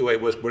the Milky Way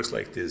works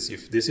like this.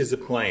 If this is a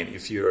plane,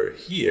 if you're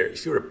here,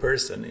 if you're a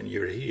person and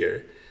you're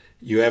here,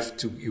 you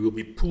will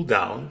be pulled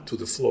down to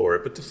the floor,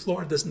 but the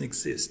floor doesn't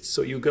exist.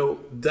 So you go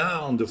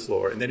down the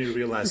floor, and then you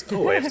realize,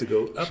 oh, I have to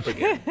go up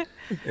again.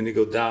 And you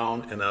go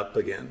down and up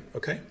again,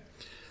 okay?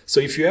 So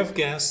if you have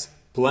gas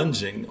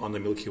plunging on the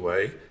Milky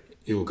Way,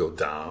 it will go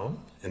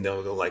down, and then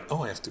it'll go like,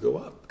 oh, I have to go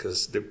up,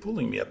 because they're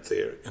pulling me up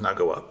there, and I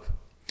go up.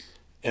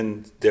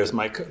 And there's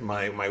my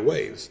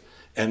wave.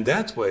 And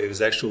that wave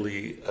is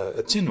actually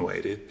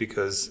attenuated,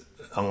 because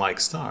unlike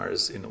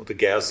stars, the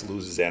gas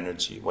loses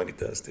energy when it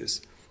does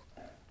this.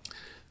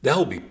 That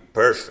will be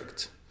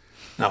perfect.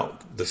 Now,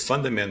 the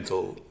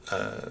fundamental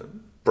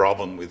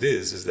problem with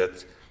this is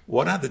that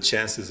what are the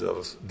chances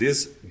of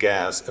this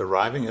gas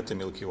arriving at the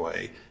Milky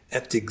Way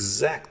at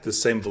exact the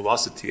same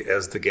velocity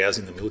as the gas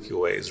in the Milky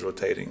Way is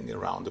rotating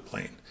around the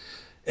plane?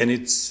 And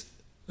it's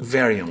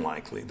very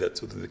unlikely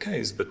that would be the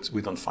case, but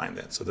we don't find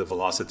that. So the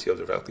velocity of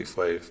the Radcliffe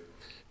wave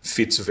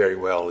fits very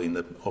well in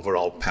the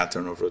overall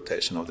pattern of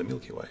rotation of the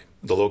Milky Way,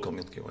 the local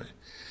Milky Way.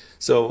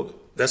 So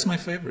that's my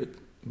favorite,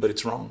 but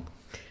it's wrong.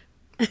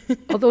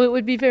 Although it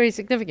would be very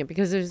significant,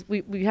 because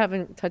we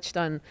haven't touched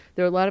on,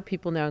 there are a lot of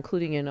people now,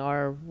 including in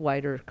our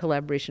wider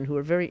collaboration, who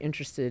are very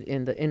interested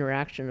in the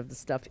interaction of the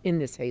stuff in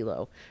this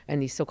halo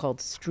and these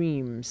so-called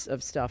streams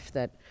of stuff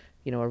that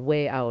are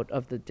way out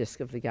of the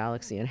disk of the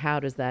galaxy, and how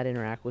does that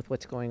interact with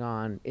what's going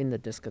on in the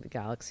disk of the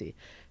galaxy.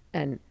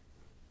 And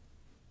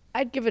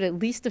I'd give it at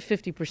least a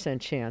 50%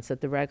 chance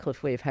that the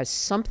Radcliffe wave has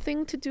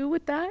something to do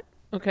with that,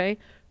 okay?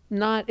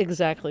 not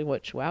exactly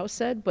what Joao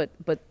said, but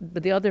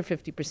the other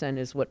 50%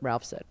 is what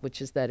Ralph said,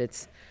 which is that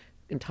it's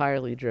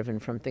entirely driven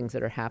from things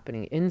that are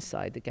happening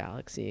inside the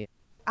galaxy.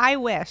 I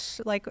wish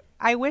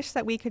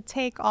that we could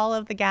take all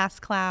of the gas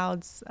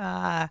clouds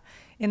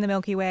in the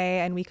Milky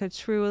Way and we could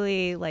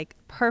truly,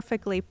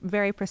 perfectly,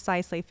 very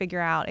precisely figure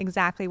out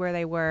exactly where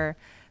they were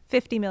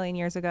 50 million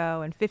years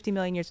ago and 50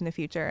 million years in the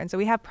future. And so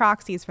we have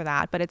proxies for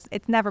that, but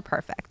it's never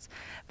perfect.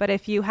 But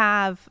if you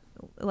have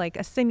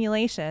a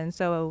simulation,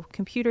 so a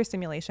computer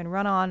simulation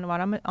run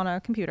on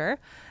a computer,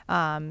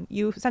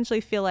 you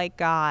essentially feel like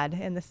God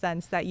in the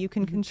sense that you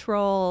can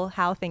control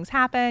how things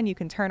happen. You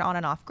can turn on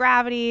and off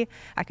gravity.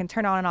 I can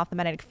turn on and off the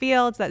magnetic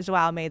fields that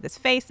Joao made this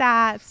face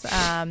at.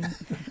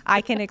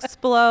 I can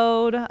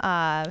explode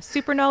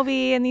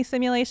supernovae in these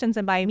simulations.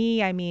 And by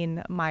me, I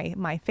mean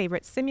my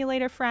favorite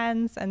simulator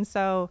friends. And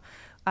so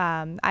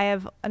I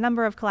have a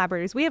number of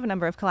collaborators. We have a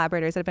number of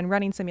collaborators that have been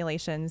running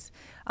simulations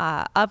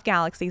of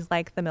galaxies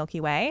like the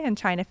Milky Way and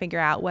trying to figure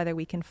out whether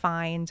we can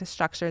find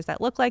structures that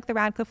look like the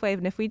Radcliffe wave.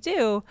 And if we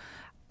do,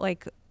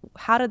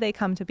 how do they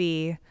come to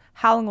be?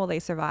 How long will they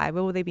survive?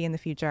 What will they be in the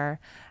future?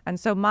 And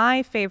so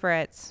my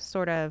favorite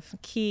sort of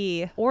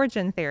key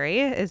origin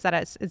theory is that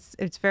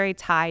it's very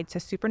tied to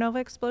supernova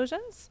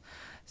explosions.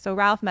 So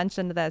Ralph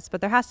mentioned this,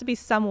 but there has to be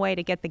some way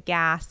to get the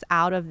gas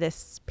out of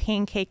this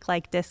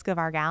pancake-like disk of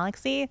our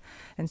galaxy.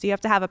 And so you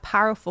have to have a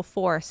powerful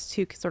force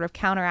to sort of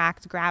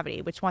counteract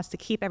gravity, which wants to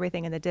keep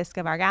everything in the disk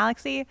of our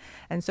galaxy.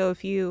 And so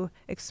if you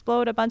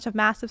explode a bunch of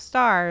massive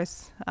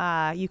stars,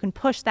 you can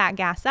push that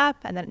gas up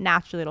and then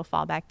naturally it'll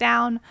fall back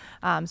down.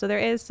 So there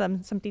is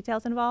some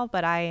details involved,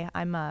 but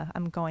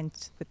I'm going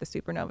with the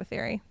supernova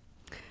theory.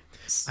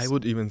 I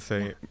would even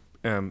say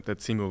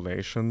that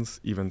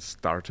simulations even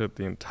started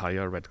the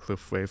entire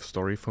Radcliffe wave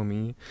story for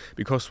me,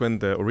 because when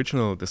the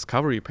original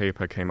discovery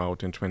paper came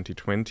out in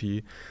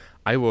 2020,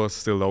 I was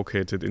still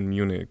located in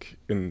Munich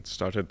and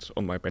started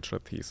on my bachelor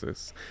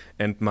thesis.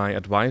 And my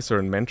advisor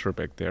and mentor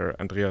back there,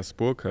 Andreas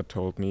Burkhardt,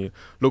 told me,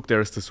 look,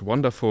 there's this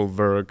wonderful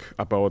work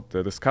about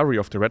the discovery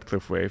of the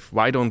Radcliffe wave.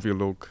 Why don't we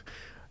look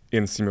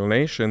in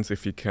simulations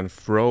if we can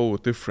throw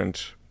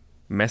different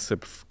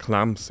massive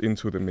clumps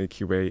into the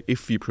Milky Way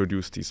if we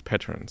produce these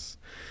patterns?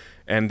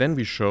 And then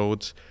we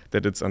showed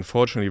that it's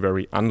unfortunately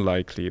very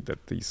unlikely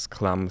that these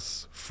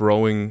clumps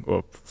throwing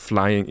or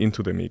flying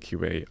into the Milky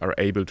Way are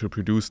able to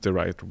produce the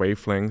right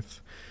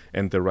wavelength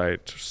and the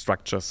right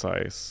structure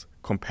size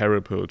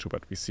comparable to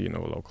what we see in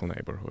our local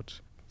neighborhood.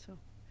 So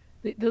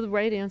the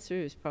right answer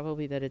is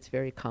probably that it's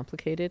very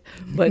complicated.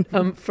 But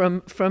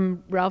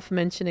from Ralph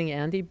mentioning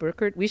Andy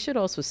Burkhardt, we should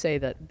also say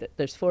that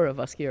there's 4 of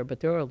us here, but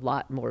there are a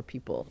lot more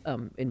people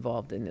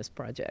involved in this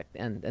project,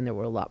 and there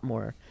were a lot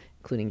more,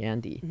 including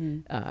Andy,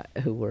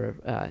 who were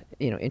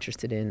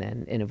interested in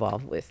and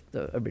involved with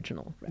the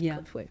original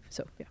Radcliffe wave.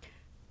 So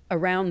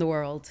Around the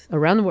world.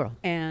 Around the world.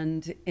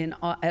 And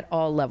at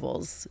all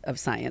levels of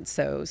science.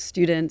 So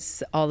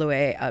students all the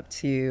way up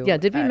to... Yeah,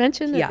 did we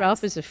mention that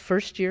Ralph is a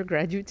first-year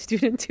graduate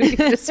student doing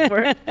this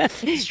work?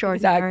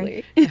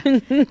 Extraordinary.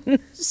 Exactly.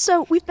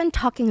 So we've been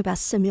talking about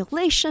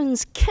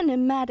simulations,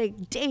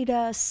 kinematic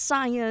data,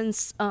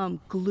 science,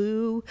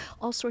 glue,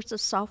 all sorts of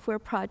software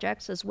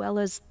projects, as well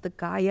as the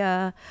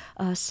Gaia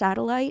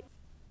satellite.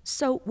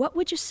 So what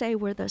would you say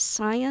were the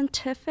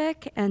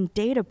scientific and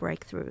data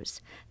breakthroughs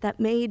that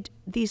made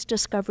these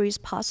discoveries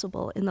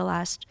possible in the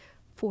last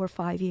 4 or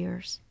 5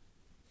 years?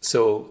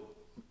 So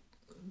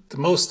the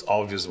most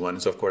obvious one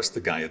is, of course,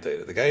 the Gaia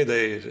data. The Gaia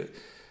data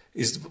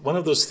is one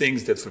of those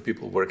things that for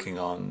people working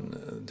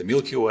on the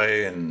Milky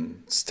Way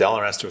and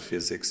stellar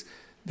astrophysics,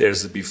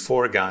 there's a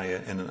before Gaia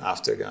and an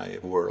after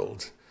Gaia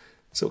world.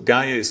 So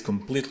Gaia is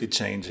completely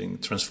changing,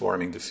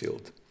 transforming the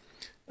field.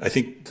 I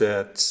think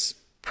that's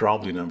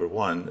probably number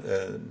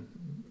one.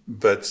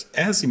 But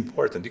as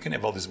important, you can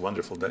have all this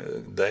wonderful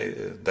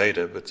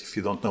data, but if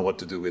you don't know what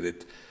to do with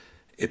it,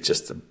 it's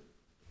just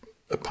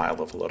a pile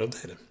of a lot of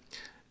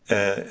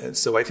data.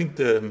 So I think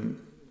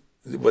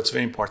what's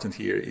very important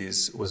here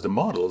was the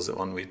models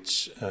on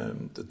which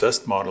the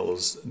dust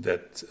models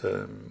that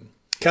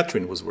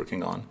Catherine was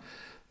working on,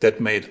 that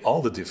made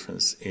all the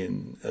difference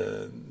in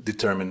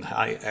determine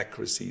high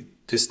accuracy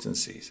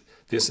distances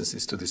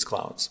to these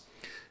clouds.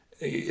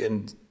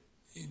 And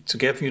to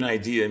give you an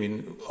idea, I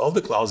mean, all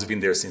the clouds have been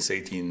there since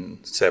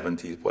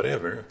 1870,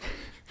 whatever,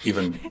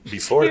 even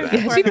before that.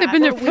 I think they've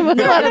been there for a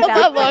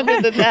lot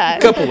longer than that.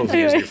 A couple of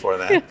years before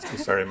that,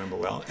 if I remember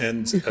well.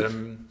 And,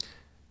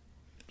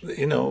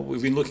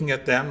 we've been looking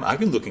at them. I've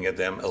been looking at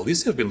them.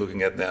 Alyssa have been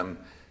looking at them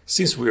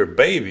since we were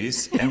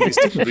babies, and we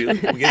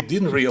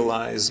didn't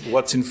realize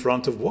what's in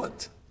front of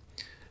what.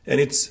 And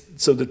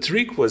so the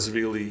trick was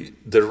really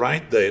the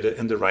right data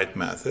and the right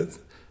method.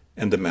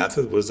 And the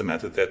method was the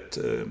method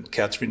that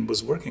Catherine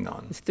was working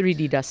on. It's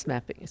 3D dust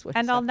mapping is what.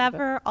 And I'll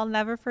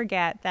never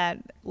forget that,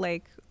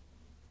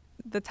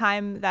 the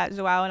time that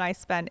Joao and I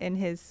spent in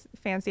his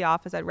fancy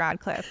office at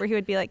Radcliffe, where he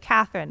would be like,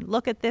 Catherine,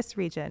 look at this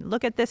region,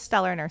 look at this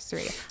stellar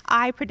nursery.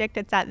 I predict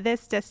it's at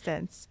this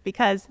distance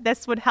because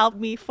this would help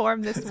me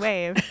form this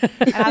wave.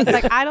 And I was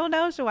like, I don't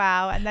know,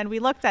 Joao. And then we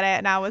looked at it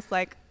and I was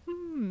like,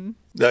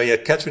 No, yeah,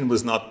 Catherine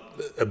was not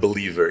a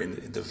believer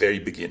in the very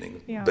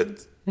beginning, Yeah.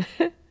 but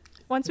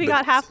Once we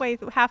got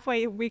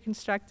halfway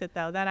reconstructed,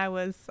 though, then I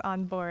was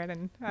on board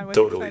and I was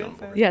Totally excited on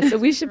board. to- Yeah, so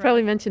we should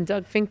probably mention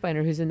Doug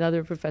Finkbeiner, who's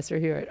another professor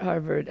here at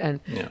Harvard. And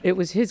Yeah. it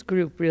was his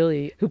group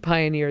really who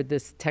pioneered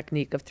this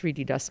technique of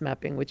 3D dust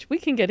mapping, which we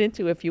can get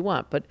into if you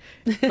want. But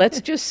let's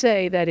just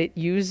say that it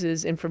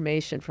uses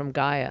information from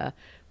Gaia,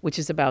 which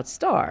is about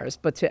stars,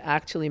 but to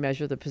actually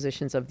measure the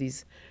positions of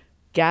these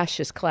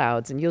gaseous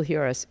clouds. And you'll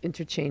hear us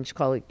interchange,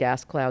 call it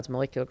gas clouds,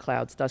 molecular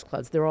clouds, dust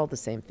clouds. They're all the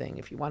same thing.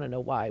 If you want to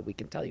know why, we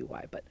can tell you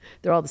why, but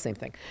they're all the same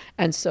thing.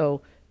 And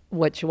so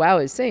what Joao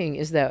is saying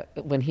is that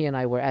when he and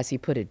I were, as he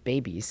put it,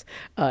 babies,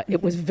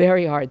 it was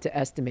very hard to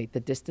estimate the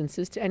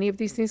distances to any of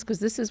these things, because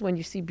this is when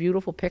you see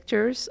beautiful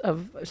pictures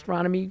of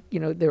astronomy,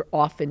 they're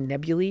often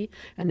nebulae,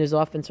 and there's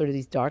often sort of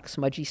these dark,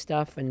 smudgy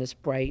stuff and this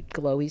bright,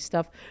 glowy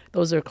stuff.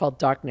 Those are called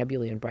dark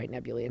nebulae and bright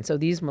nebulae. And so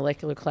these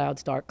molecular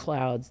clouds, dark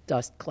clouds,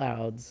 dust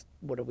clouds,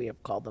 what do we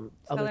have called them?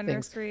 Stellar Other things.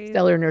 nurseries.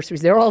 Stellar nurseries.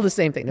 They're all the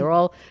same thing. They're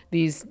all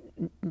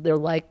they're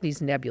like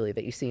these nebulae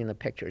that you see in the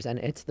pictures. And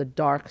it's the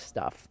dark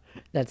stuff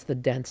that's the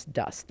dense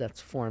dust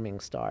that's forming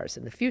stars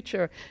in the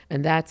future.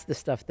 And that's the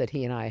stuff that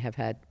he and I have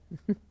had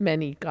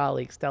many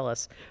colleagues tell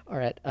us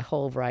are at a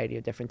whole variety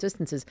of different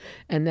distances.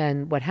 And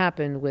then what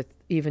happened with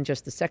even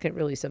just the second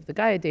release of the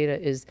Gaia data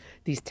is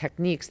these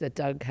techniques that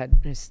Doug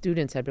his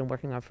students had been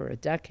working on for a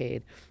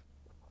decade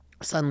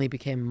suddenly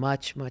became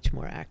much, much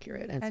more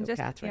accurate. And so just,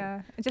 Catherine.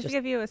 Yeah, and just to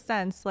give you a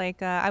sense,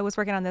 I was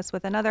working on this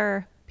with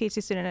another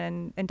PhD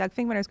student in Doug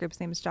Finkbeiner's group. His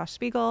name is Josh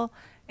Spiegel.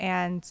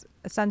 And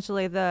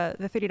essentially the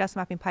 3D dust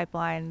mapping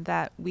pipeline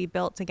that we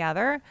built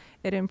together,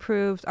 it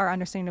improved our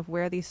understanding of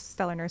where these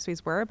stellar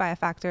nurseries were by a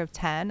factor of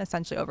 10,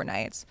 essentially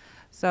overnight.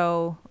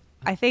 So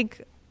I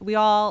think we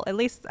all, at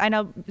least I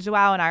know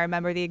Joao and I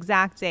remember the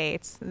exact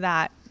dates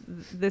that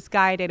this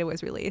Gaia data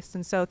was released.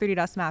 And so 3D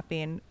dust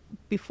mapping,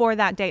 before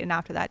that date and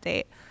after that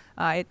date,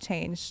 it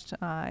changed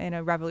in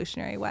a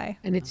revolutionary way.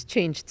 And it's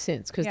changed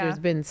since, because Yeah. there's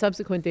been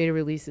subsequent data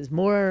releases,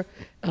 more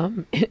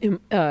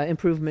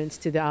improvements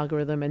to the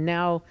algorithm. And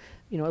now,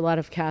 a lot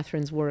of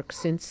Catherine's work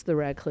since the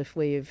Radcliffe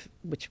wave,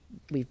 which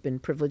we've been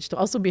privileged to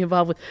also be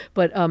involved with,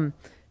 but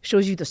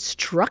shows you the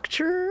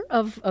structure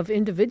of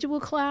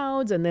individual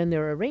clouds and then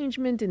their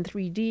arrangement in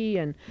 3D.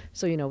 And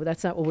so,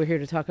 that's not what we're here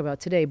to talk about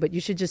today. But you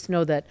should just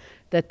know that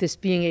this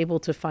being able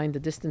to find the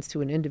distance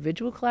to an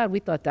individual cloud, we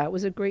thought that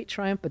was a great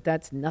triumph, but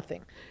that's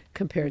nothing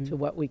compared to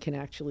what we can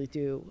actually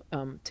do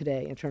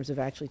today in terms of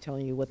actually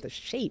telling you what the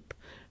shape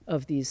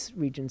of these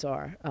regions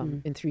are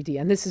in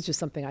 3D. And this is just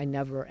something I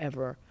never,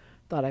 ever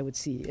thought I would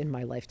see in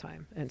my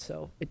lifetime. And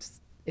so it's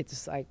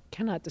I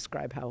cannot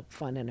describe how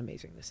fun and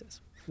amazing this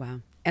is. Wow.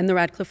 And the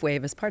Radcliffe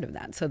wave is part of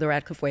that. So the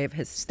Radcliffe wave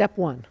has Step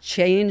one.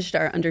 changed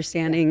our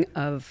understanding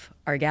of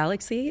our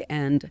galaxy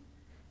and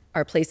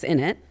our place in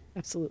it.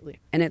 Absolutely.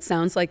 And it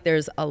sounds like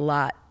there's a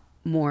lot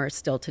more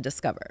still to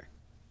discover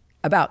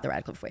about the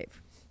Radcliffe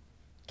wave.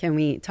 Can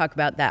we talk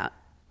about that,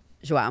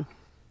 Joao?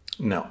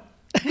 no,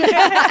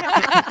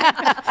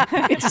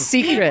 It's a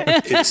secret.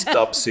 it's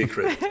top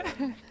secret.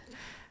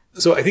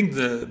 So I think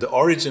the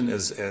origin,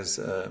 as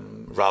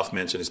Ralph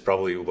mentioned, is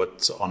probably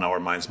what's on our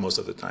minds most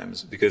of the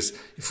times. Because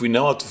if we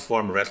know how to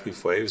form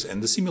Radcliffe waves,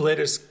 and the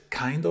simulators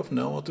kind of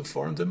know how to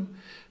form them,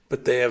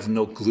 but they have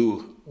no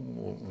clue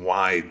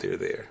why they're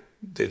there.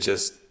 They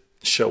just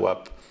show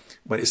up.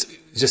 It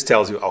just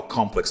tells you how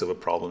complex of a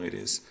problem it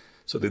is.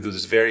 So they do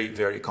these very,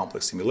 very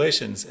complex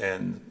simulations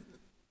and,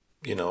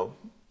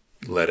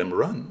 let them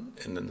run,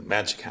 and then the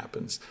magic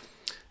happens.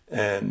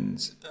 And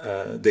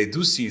they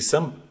do see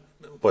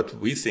what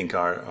we think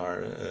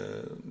are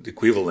the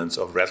equivalents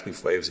of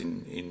Radcliffe waves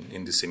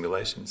in the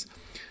simulations.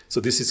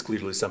 So this is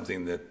clearly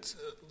something that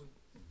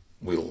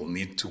we'll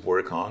need to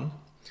work on,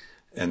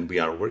 and we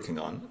are working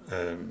on.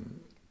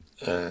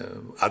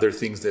 Other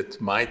things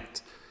that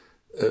might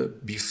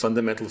be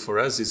fundamental for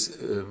us is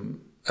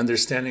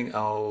understanding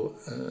how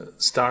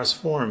stars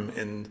form.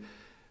 And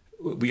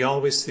we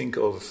always think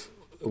of,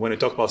 when we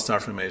talk about star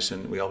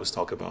formation, we always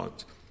talk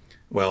about,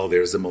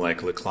 there's the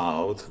molecular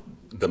cloud,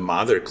 the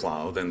mother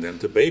cloud, and then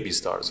the baby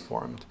stars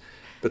formed.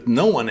 But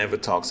no one ever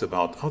talks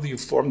about how do you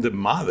form the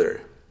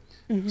mother?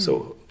 Mm-hmm.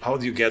 So how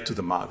do you get to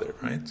the mother,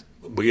 right?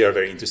 We are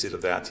very interested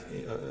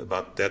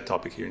about that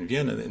topic here in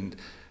Vienna. And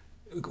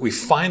we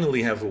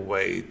finally have a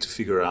way to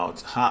figure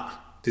out,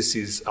 this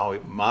is how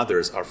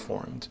mothers are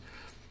formed.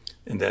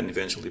 And then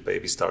eventually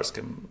baby stars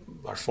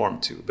are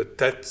formed too. But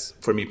that's,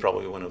 for me,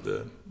 probably one of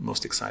the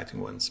most exciting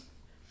ones.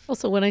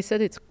 Also, when I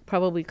said it's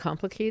probably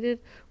complicated,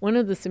 one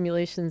of the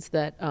simulations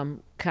that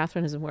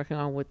Catherine has been working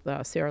on with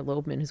Sarah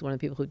Loebman, who's one of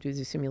the people who do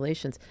these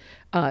simulations,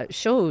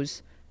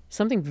 shows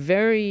something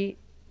very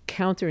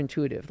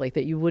counterintuitive, like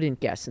that you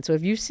wouldn't guess. And so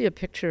if you see a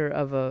picture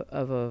of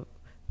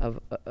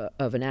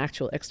an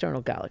actual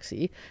external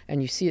galaxy,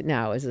 and you see it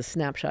now as a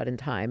snapshot in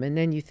time, and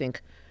then you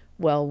think,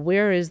 well,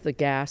 where is the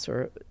gas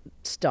or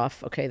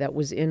stuff, okay, that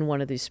was in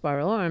one of these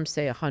spiral arms,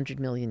 say 100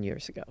 million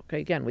years ago, okay,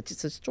 again, which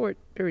is a short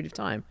period of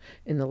time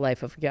in the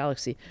life of a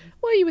galaxy.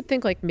 Well, you would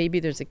think like maybe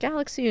there's a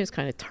galaxy and it's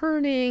kind of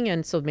turning,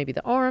 and so maybe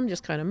the arm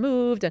just kind of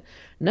moved. And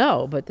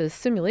no, but the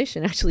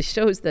simulation actually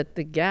shows that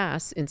the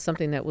gas in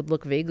something that would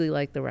look vaguely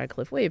like the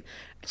Radcliffe wave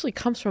actually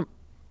comes from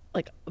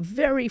like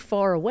very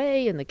far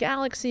away in the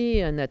galaxy,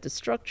 and that the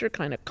structure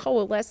kind of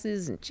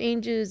coalesces and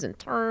changes and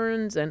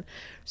turns. And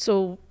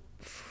so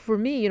for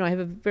me, I have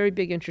a very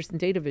big interest in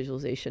data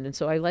visualization. And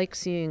so I like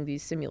seeing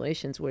these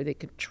simulations where they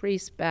can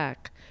trace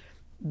back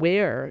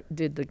where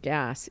did the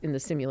gas in the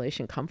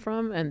simulation come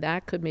from, and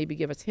that could maybe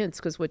give us hints,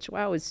 because what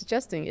Joao is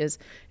suggesting is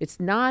it's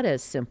not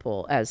as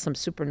simple as some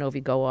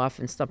supernovae go off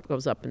and stuff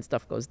goes up and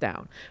stuff goes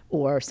down,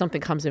 or something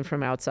comes in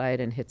from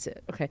outside and hits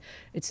it. Okay,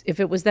 if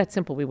it was that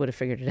simple, we would have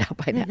figured it out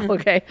by now.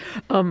 Okay,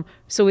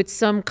 so it's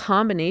some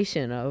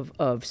combination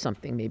of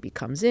something maybe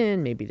comes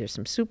in, maybe there's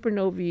some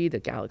supernovae, the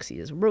galaxy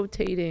is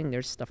rotating,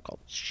 there's stuff called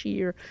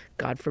shear,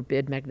 God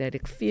forbid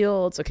magnetic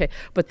fields. Okay,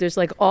 but there's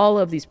like all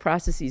of these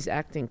processes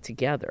acting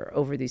together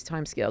over these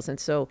timescales. And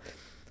so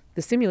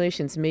the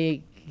simulations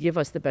may give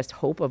us the best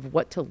hope of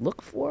what to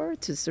look for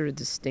to sort of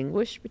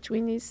distinguish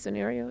between these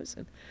scenarios.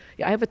 And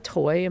I have a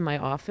toy in my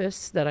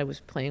office that I was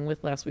playing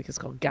with last week. It's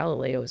called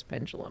Galileo's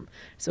pendulum.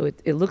 So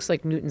it looks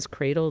like Newton's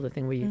cradle, the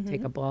thing where you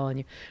take a ball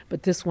and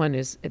but this one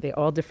they're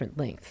all different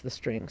lengths, the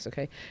strings,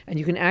 okay? And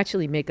you can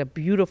actually make a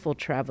beautiful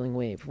traveling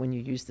wave when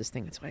you use this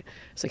thing. So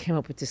I came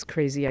up with this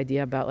crazy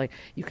idea about like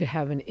you could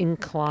have an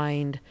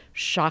inclined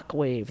shock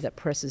wave that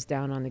presses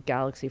down on the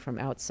galaxy from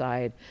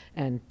outside,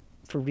 and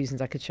for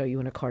reasons I could show you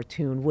in a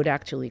cartoon, would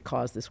actually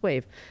cause this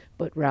wave.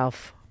 But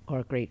Ralph,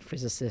 our great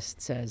physicist,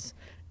 says,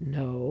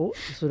 no,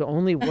 this would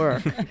only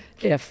work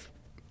if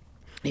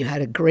you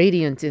had a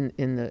gradient in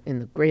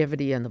the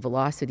gravity and the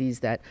velocities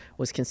that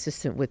was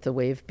consistent with the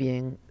wave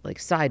being like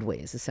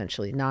sideways,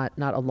 essentially, not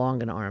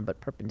along an arm,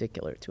 but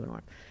perpendicular to an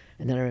arm.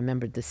 And then I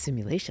remembered the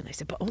simulation. I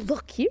said, but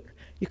look here,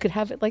 you could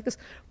have it like this.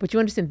 But you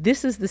understand,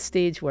 this is the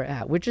stage we're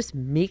at. We're just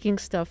making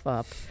stuff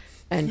up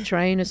and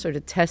trying to sort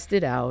of test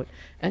it out.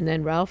 And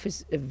then Ralph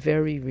is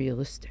very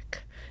realistic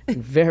and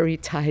very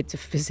tied to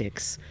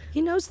physics.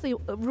 He knows the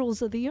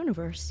rules of the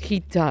universe. He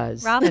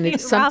does. Ralph, and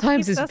it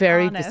sometimes is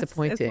very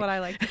disappointing. Is what I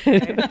like to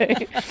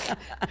say.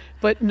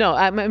 But no,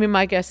 I mean,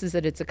 my guess is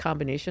that it's a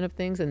combination of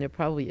things, and there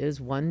probably is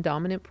one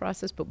dominant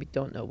process, but we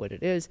don't know what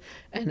it is.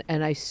 And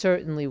I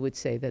certainly would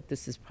say that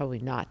this is probably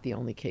not the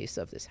only case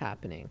of this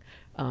happening.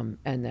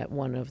 And that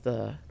one of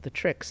the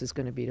tricks is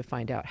going to be to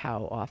find out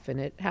how often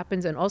it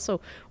happens, and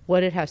also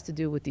what it has to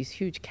do with these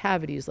huge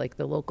cavities like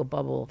the local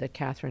bubble that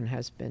Catherine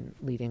has been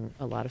leading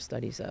a lot of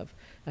studies of.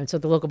 And so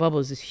the local bubble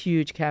is this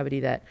huge cavity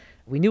that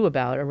we knew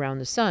about around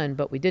the sun,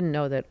 but we didn't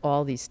know that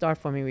all these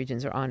star-forming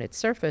regions are on its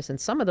surface, and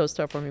some of those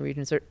star-forming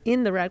regions are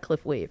in the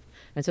Radcliffe wave.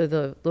 And so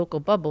the local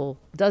bubble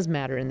does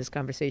matter in this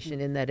conversation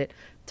in that it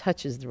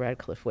touches the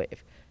Radcliffe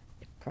wave.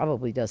 It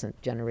probably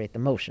doesn't generate the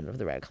motion of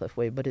the Radcliffe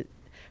wave, but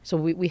so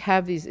we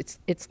have these,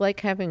 it's like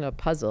having a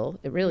puzzle,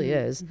 it really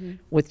is,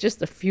 with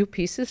just a few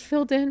pieces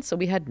filled in. So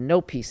we had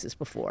no pieces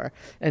before,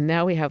 and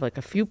now we have like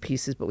a few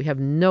pieces, but we have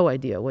no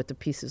idea what the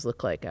pieces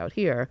look like out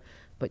here.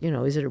 But,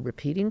 is it a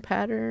repeating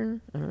pattern?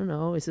 I don't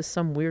know. Is this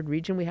some weird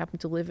region we happen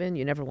to live in?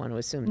 You never want to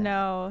assume that.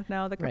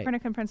 No, the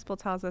Copernican principle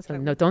tells us that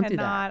no, we don't cannot. do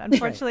that.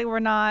 Unfortunately, we're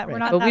not. Right. We're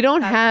not. But we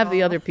don't have successful.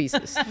 the other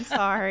pieces. I'm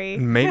sorry.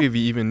 Maybe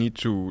we even need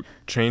to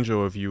change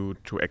our view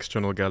to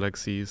external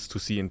galaxies to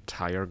see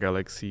entire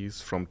galaxies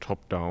from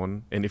top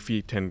down, and if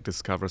we can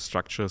discover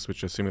structures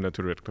which are similar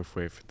to the Radcliffe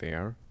wave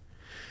there.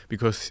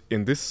 Because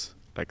in this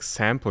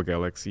sample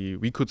galaxy,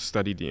 we could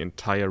study the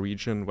entire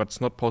region, what's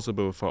not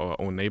possible for our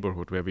own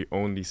neighborhood, where we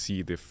only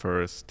see the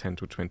first 10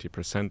 to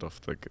 20%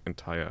 of the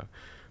entire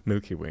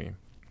Milky Way.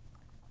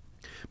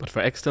 But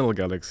for external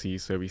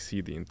galaxies, where we see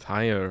the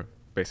entire,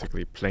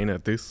 basically,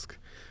 planar disk,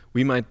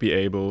 we might be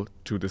able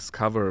to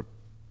discover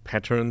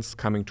patterns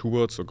coming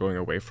towards or going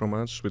away from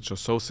us, which are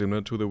so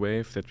similar to the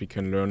wave that we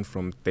can learn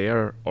from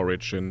their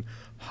origin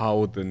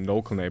how the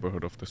local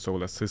neighborhood of the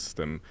solar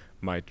system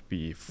might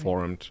be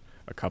formed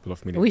a couple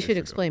of million We years should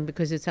ago. explain,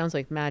 because it sounds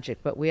like magic,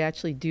 but we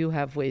actually do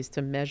have ways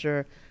to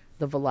measure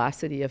the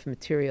velocity of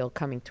material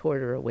coming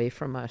toward or away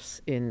from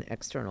us in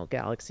external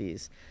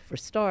galaxies. For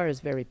stars,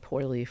 very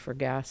poorly. For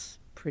gas,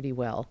 pretty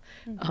well.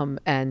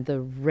 And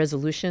the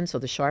resolution, so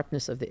the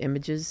sharpness of the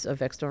images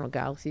of external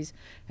galaxies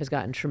has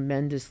gotten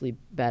tremendously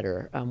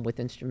better with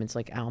instruments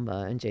like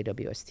ALMA and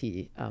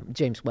JWST,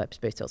 James Webb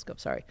Space Telescope,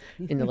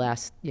 in the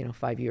last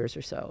 5 years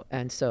or so.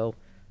 And so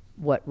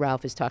what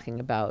Ralph is talking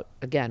about,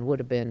 again, would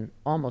have been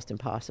almost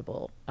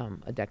impossible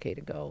a decade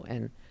ago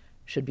and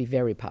should be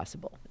very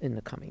possible in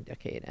the coming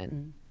decade.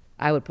 And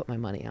I would put my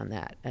money on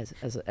that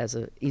as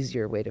an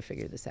easier way to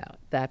figure this out.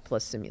 That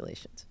plus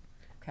simulations.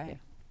 Okay. Yeah.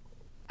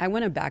 I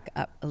want to back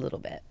up a little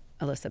bit,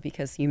 Alyssa,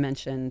 because you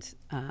mentioned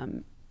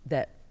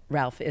that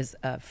Ralph is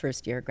a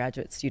first-year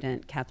graduate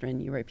student. Catherine,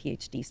 you were a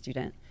PhD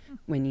student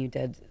when you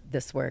did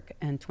this work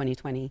in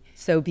 2020.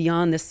 So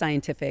beyond the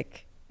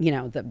scientific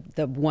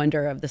the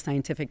wonder of the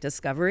scientific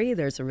discovery,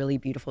 there's a really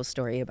beautiful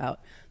story about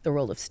the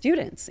role of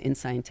students in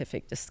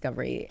scientific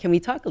discovery. Can we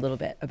talk a little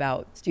bit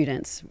about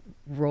students'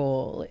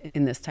 role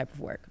in this type of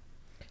work?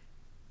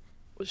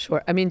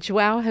 Sure. I mean,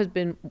 Joao had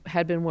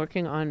been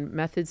working on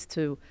methods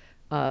to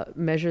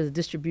measure the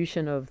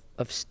distribution of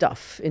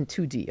stuff in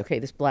 2D. Okay,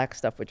 this black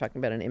stuff we're talking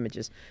about in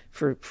images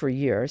for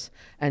years.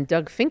 And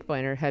Doug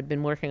Finkbeiner had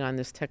been working on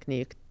this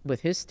technique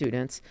with his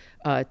students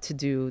to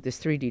do this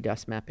 3D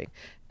dust mapping.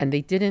 And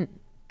they didn't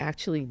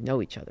actually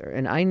know each other.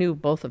 And I knew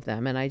both of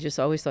them, and I just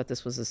always thought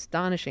this was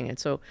astonishing. And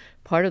so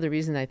part of the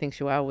reason I think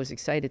Joao was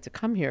excited to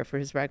come here for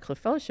his Radcliffe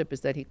Fellowship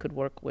is that he could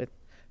work with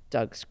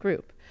Doug's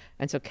group.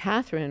 And so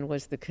Catherine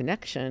was the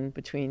connection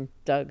between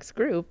Doug's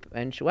group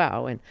and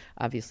Joao, and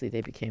obviously they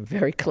became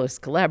very close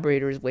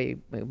collaborators, way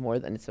more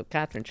than, so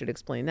Catherine should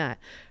explain that.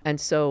 And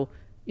so,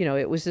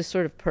 it was this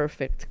sort of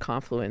perfect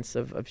confluence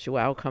of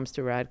Joao comes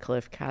to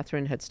Radcliffe.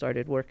 Catherine had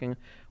started working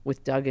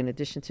with Doug in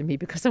addition to me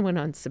because I went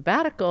on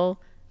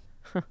sabbatical,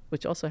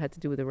 which also had to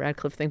do with the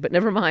Radcliffe thing, but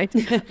never mind.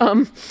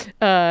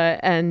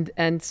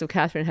 And so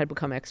Catherine had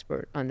become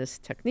expert on this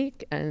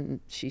technique,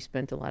 and she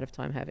spent a lot of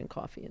time having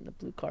coffee in the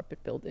blue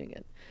carpet building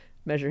and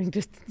measuring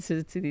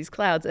distances to these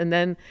clouds. And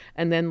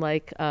then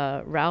like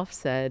Ralph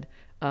said,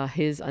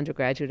 his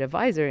undergraduate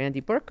advisor,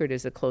 Andy Burkert,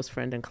 is a close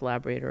friend and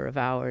collaborator of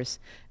ours.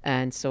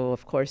 And so,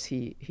 of course,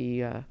 he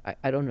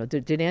I don't know,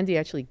 did Andy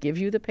actually give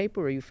you the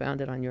paper, or you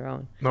found it on your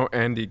own? No,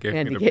 Andy gave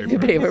me the paper. Andy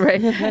gave the paper,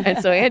 right? And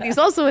so Andy's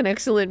also an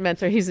excellent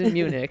mentor. He's in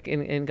Munich,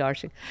 in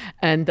Garching.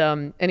 And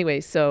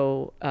anyway,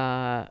 so,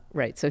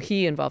 right, so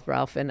he involved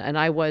Ralph. And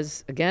I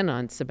was, again,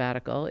 on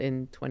sabbatical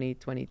in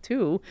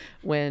 2022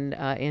 when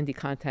Andy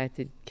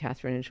contacted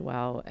Catherine and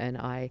Joao and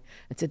I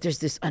and said, there's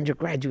this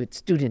undergraduate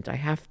student. I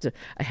have to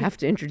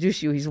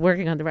introduce you. He's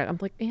working on the right. I'm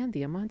like,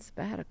 Andy, I'm on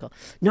sabbatical.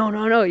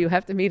 No, you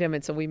have to meet him.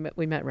 And so we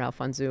met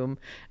Ralph on Zoom.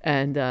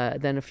 And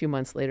then a few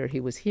months later,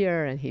 he was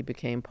here and he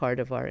became part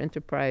of our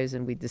enterprise.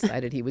 And we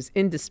decided he was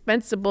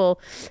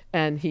indispensable.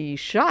 And he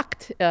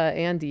shocked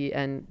Andy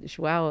and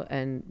Joao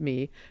and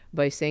me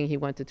by saying he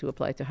wanted to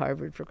apply to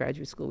Harvard for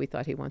graduate school. We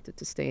thought he wanted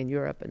to stay in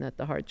Europe and that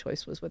the hard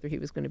choice was whether he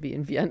was going to be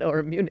in Vienna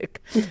or Munich.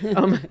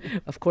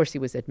 Of course, he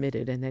was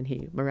admitted, and then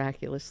he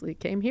miraculously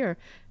came here.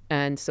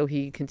 And so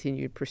he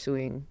continued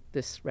pursuing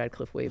this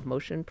Radcliffe Wave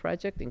Motion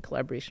project in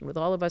collaboration with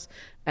all of us.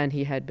 And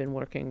he had been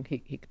working, he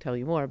could tell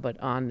you more, but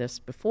on this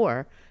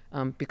before,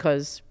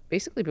 because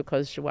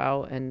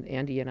Joao and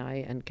Andy and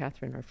I and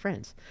Catherine are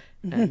friends.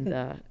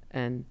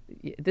 And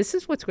this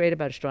is what's great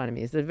about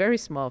astronomy. It's a very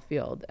small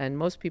field, and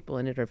most people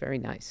in it are very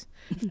nice.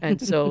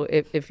 And so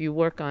if you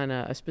work on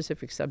a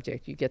specific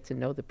subject, you get to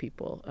know the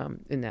people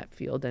in that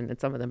field, and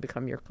some of them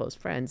become your close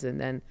friends. And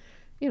then,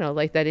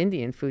 like that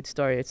Indian food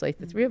story, it's like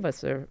the three of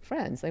us are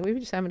friends. Like, we were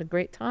just having a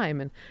great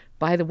time. And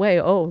by the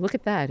way, look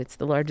at that. It's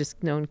the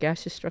largest known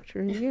gaseous structure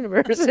in the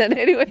universe. And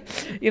anyway,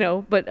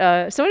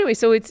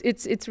 so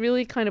it's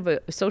really kind of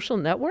a social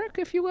network,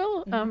 if you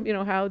will,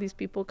 how these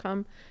people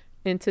come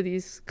into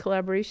these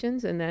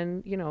collaborations. And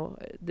then,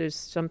 there's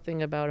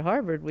something about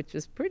Harvard, which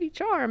is pretty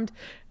charmed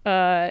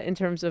in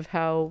terms of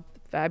how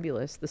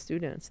fabulous the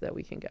students that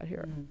we can get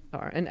here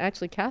are. And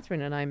actually,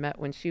 Catherine and I met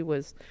when she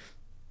was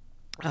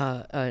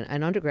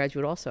an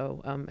undergraduate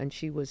also, and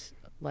she was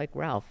like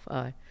Ralph,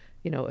 a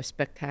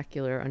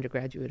spectacular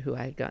undergraduate who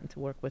I had gotten to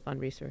work with on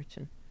research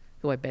and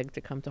who I begged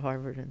to come to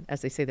Harvard. And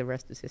as they say, the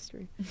rest is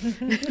history.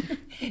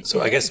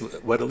 So I guess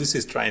what Alyssa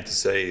is trying to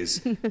say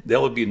is there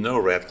will be no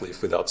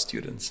Radcliffe without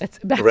students.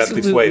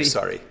 Radcliffe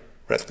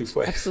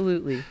Wave.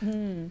 Absolutely.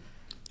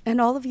 And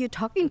all of you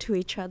talking to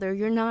each other,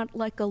 you're not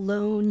like a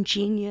lone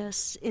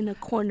genius in a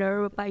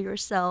corner by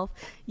yourself.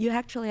 You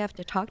actually have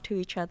to talk to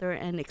each other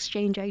and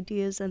exchange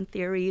ideas and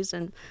theories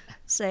and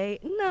say,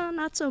 no,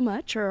 not so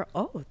much, or,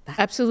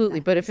 absolutely.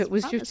 But if it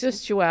was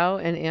just Joao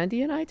and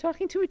Andy and I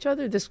talking to each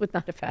other, this would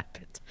not have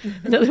happened.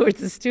 In other words,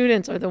 the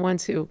students are the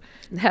ones who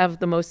have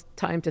the most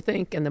time to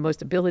think and the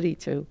most ability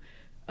to,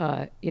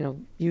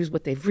 use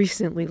what they've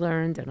recently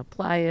learned and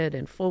apply it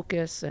and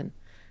focus and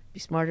be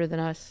smarter than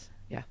us.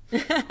 Yeah.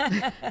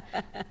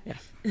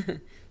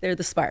 They're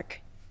the spark.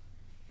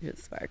 You're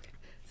the spark.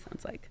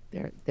 Sounds like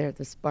they're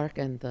the spark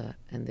and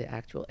the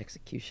actual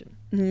execution.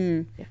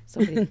 Yeah.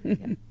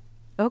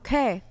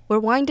 Okay, we're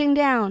winding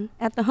down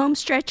at the home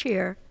stretch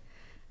here.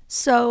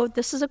 So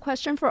this is a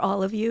question for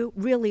all of you,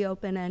 really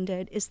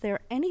open-ended. Is there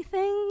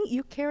anything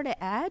you care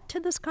to add to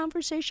this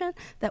conversation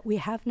that we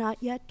have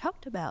not yet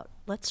talked about?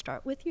 Let's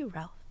start with you,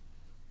 Ralph.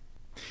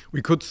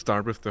 We could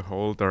start with the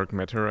whole dark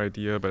matter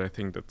idea, but I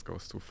think that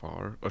goes too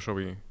far. Or shall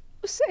we?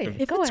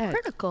 If go it's ahead.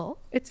 Critical.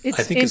 It's I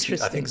think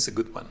interesting. it's a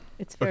good one.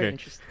 It's very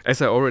interesting.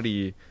 As I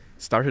already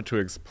started to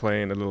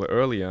explain a little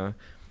earlier,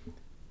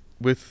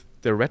 with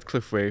the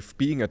Radcliffe wave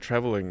being a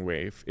traveling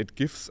wave, it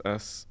gives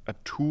us a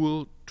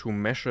tool to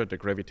measure the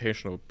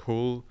gravitational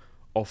pull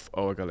of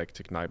our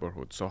galactic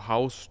neighborhood. So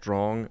how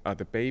strong are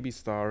the baby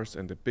stars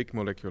and the big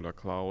molecular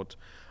cloud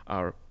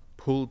are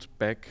pulled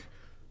back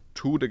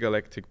to the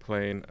galactic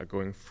plane, are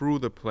going through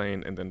the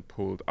plane and then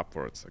pulled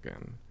upwards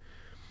again.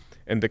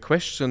 And the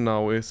question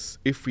now is,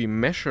 if we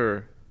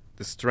measure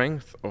the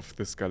strength of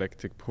this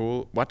galactic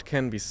pull, what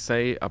can we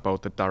say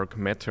about the dark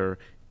matter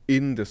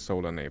in the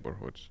solar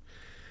neighborhood?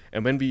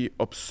 And when we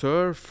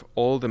observe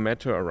all the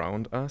matter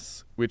around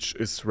us, which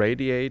is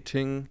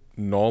radiating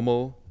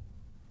normal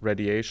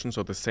radiation,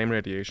 so the same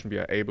radiation we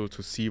are able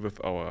to see with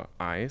our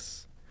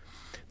eyes,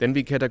 then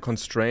we get a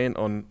constraint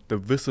on the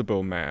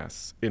visible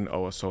mass in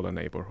our solar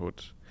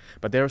neighborhood.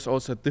 But there is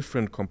also a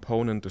different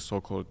component, the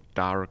so-called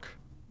dark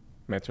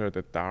matter,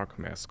 the dark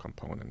mass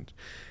component.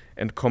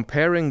 And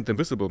comparing the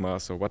visible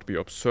mass, or what we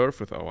observe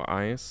with our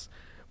eyes,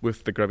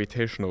 with the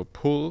gravitational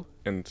pull,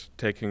 and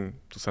taking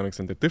to some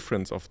extent the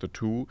difference of the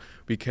two,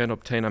 we can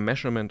obtain a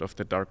measurement of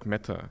the dark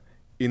matter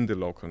in the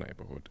local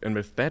neighborhood. And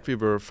with that, we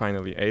were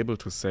finally able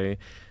to say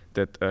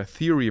that a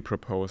theory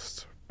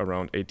proposed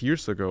around 8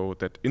 years ago,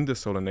 that in the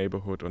solar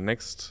neighborhood or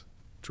next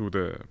to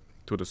the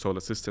solar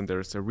system, there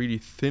is a really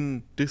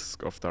thin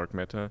disk of dark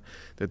matter,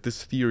 that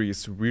this theory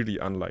is really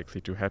unlikely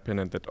to happen,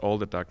 and that all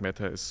the dark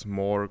matter is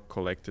more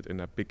collected in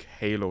a big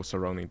halo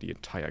surrounding the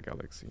entire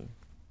galaxy.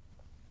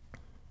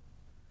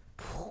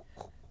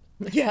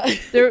 Yeah.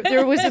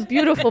 There was a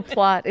beautiful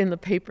plot in the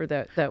paper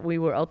that we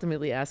were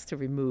ultimately asked to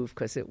remove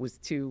because it was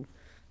too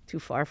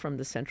far from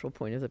the central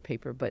point of the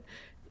paper. But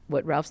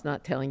what Ralph's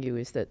not telling you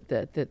is that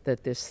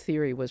this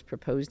theory was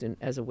proposed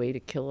as a way to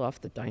kill off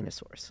the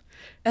dinosaurs.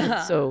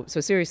 So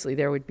seriously,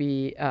 there would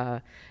be,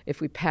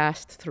 if we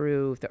passed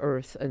through the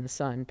Earth and the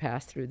Sun,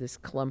 passed through this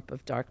clump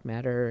of dark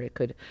matter, it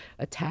could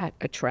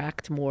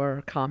attract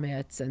more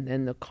comets, and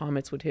then the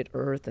comets would hit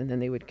Earth, and then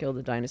they would kill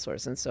the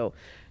dinosaurs. And so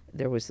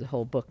there was the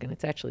whole book, and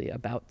it's actually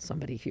about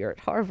somebody here at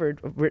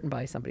Harvard, written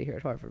by somebody here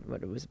at Harvard,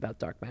 but it was about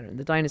dark matter and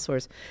the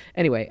dinosaurs.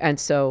 Anyway, and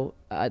so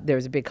there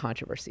was a big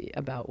controversy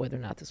about whether or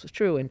not this was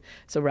true. And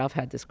so Ralph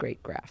had this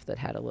great graph that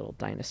had a little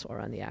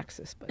dinosaur on the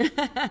axis. But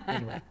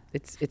anyway,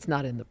 it's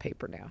not in the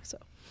paper now.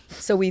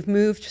 So we've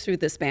moved through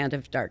this band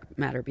of dark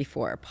matter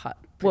before.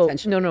 Well,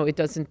 no, it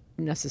doesn't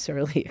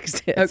necessarily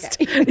exist,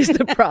 Okay. is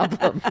the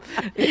problem.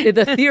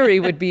 The theory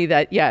would be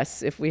that,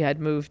 yes, if we had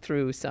moved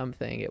through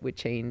something, it would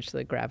change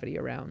the gravity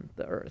around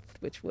the Earth,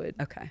 which would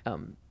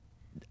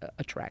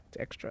attract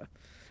extra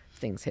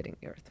things hitting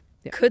the Earth.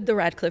 Yeah. Could the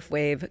Radcliffe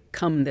wave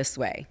come this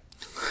way?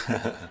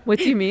 What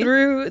do you mean?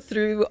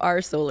 Through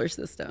our solar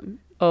system.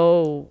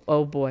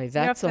 Oh boy,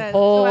 that's a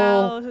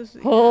Joao,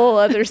 whole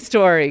other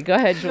story. Go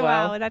ahead, Joao.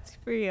 Wow, that's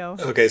for you.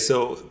 Okay,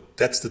 so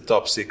that's the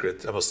top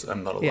secret.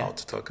 I'm not allowed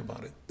to talk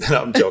about it.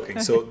 No, I'm joking.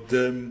 So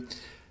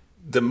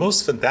the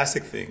most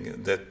fantastic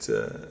thing that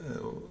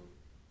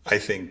I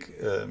think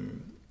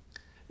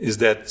is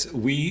that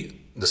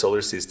we, the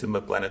solar system,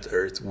 planet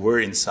Earth, were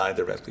inside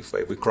the Radcliffe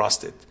wave. We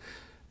crossed it.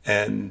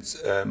 And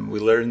we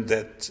learned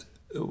that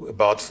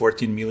about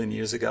 14 million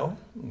years ago,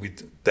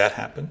 that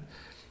happened.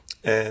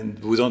 And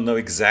we don't know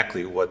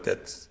exactly what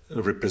that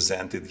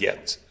represented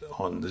yet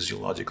on the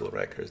geological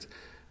record.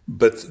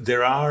 But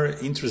there are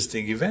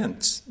interesting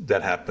events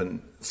that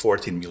happened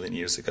 14 million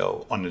years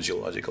ago on the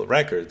geological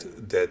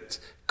record that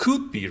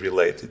could be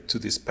related to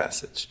this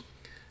passage.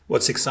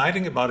 What's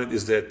exciting about it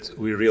is that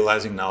we're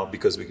realizing now,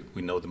 because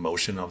we know the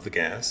motion of the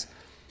gas,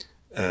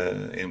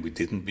 and we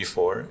didn't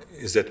before,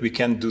 is that we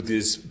can do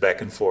this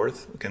back and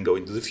forth. We can go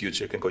into the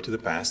future, can go to the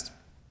past.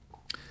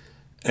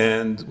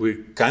 And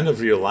we're kind of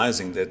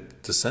realizing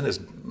that the sun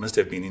must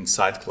have been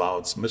inside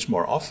clouds much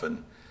more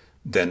often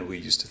than we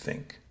used to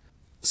think.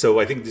 So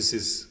I think this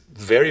is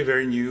very,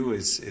 very new.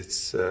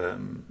 It's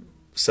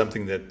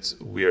something that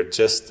we are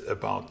just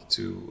about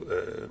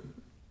to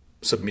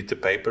submit the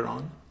paper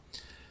on.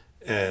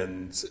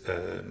 And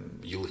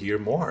you'll hear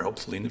more,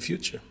 hopefully, in the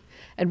future.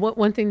 And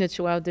one thing that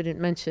Joao didn't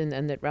mention,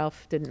 and that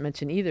Ralph didn't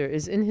mention either,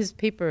 is in his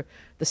paper,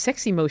 the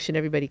sexy motion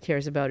everybody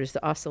cares about is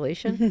the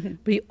oscillation,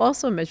 but he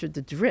also measured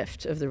the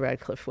drift of the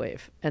Radcliffe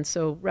wave. And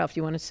so, Ralph,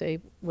 you want to say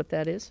what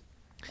that is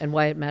and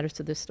why it matters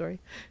to this story?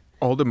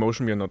 All the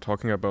motion we are now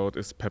talking about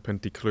is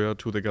perpendicular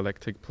to the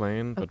galactic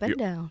plane. Up and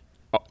down.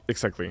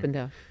 Exactly. Up and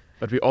down.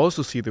 But we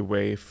also see the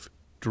wave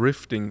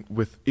drifting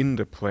within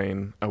the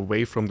plane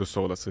away from the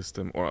solar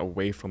system or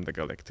away from the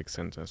galactic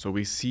center. So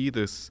we see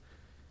this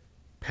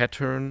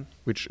pattern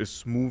which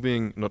is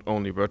moving not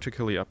only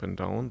vertically up and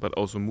down, but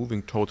also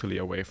moving totally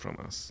away from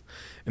us.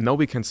 And now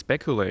we can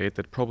speculate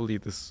that probably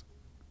this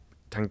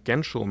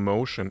tangential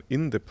motion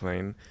in the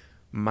plane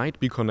might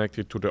be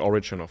connected to the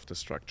origin of the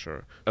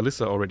structure.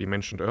 Alyssa already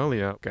mentioned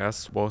earlier,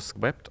 gas was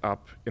webbed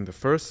up in the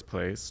first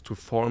place to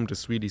form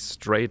this really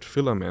straight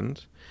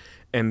filament,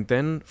 and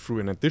then through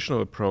an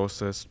additional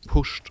process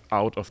pushed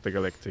out of the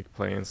galactic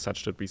plane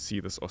such that we see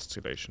this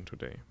oscillation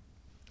today.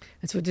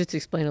 And so just to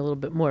explain a little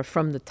bit more,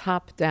 from the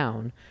top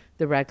down,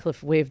 the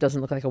Radcliffe wave doesn't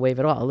look like a wave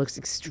at all. It looks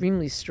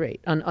extremely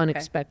straight,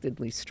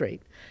 unexpectedly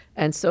straight.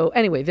 And so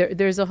anyway,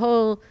 there's a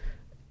whole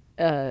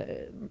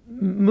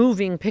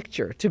moving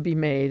picture to be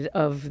made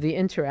of the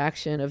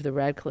interaction of the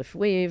Radcliffe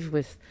wave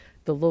with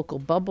the local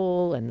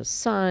bubble and the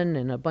sun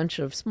and a bunch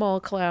of small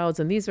clouds.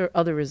 And these are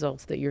other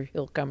results that you'll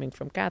hear coming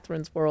from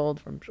Catherine's world,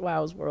 from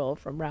Joao's world,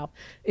 from Ralph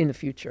in the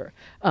future.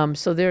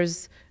 So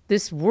there's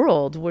this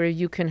world where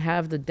you can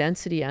have the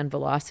density and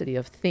velocity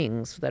of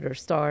things that are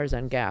stars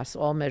and gas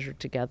all measured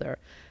together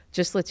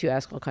just lets you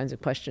ask all kinds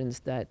of questions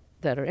that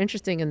are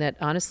interesting, and that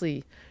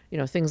honestly,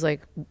 things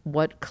like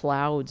what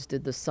clouds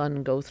did the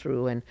sun go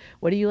through, and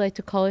what do you like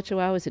to call it,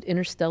 Joao? Is it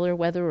interstellar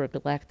weather or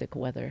galactic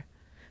weather?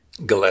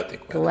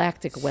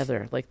 Galactic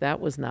weather. Like, that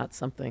was not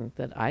something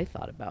that I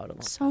thought about a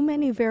lot. So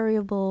many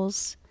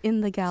variables in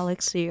the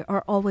galaxy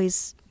are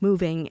always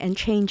moving and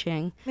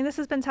changing. I mean, this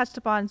has been touched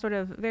upon sort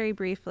of very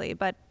briefly,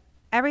 but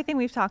everything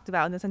we've talked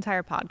about in this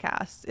entire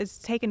podcast is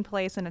taken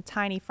place in a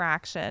tiny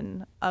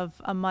fraction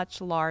of a much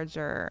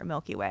larger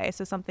Milky Way.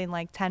 So something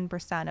like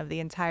 10% of the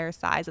entire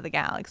size of the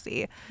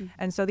galaxy. Mm-hmm.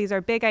 And so these are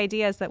big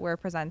ideas that we're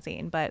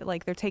presenting, but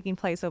like they're taking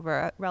place over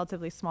a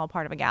relatively small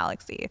part of a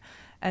galaxy.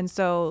 And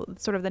so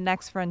sort of the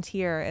next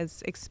frontier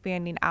is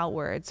expanding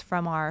outwards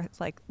from our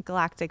like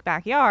galactic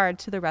backyard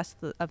to the rest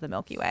of the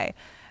Milky Way.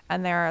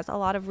 And there's a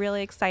lot of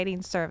really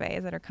exciting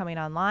surveys that are coming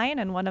online.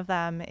 And one of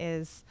them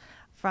is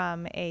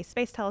from a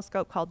space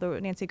telescope called the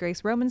Nancy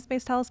Grace Roman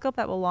Space Telescope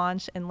that will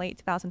launch in late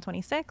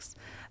 2026,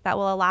 that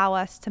will allow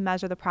us to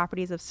measure the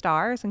properties of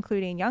stars,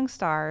 including young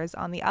stars,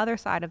 on the other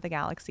side of the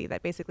galaxy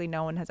that basically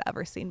no one has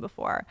ever seen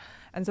before.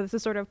 And so this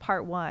is sort of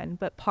part one,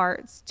 but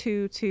parts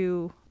 2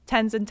 to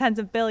tens and tens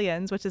of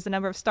billions, which is the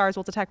number of stars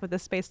we'll detect with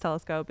this space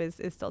telescope, is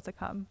still to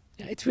come.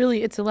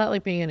 It's a lot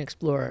like being an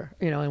explorer,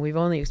 and we've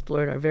only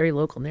explored our very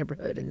local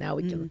neighborhood, and now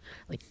we can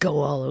like go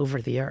all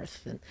over the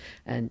earth.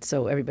 And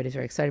so everybody's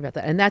very excited about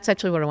that. And that's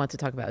actually what I want to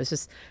talk about, is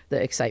just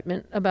the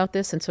excitement about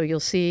this. And so you'll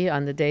see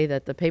on the day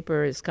that the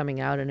paper is coming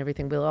out and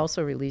everything, we'll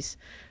also release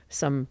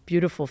some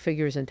beautiful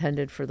figures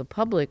intended for the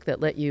public that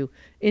let you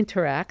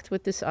interact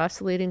with this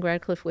oscillating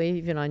Radcliffe wave,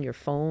 even on your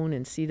phone,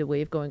 and see the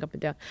wave going up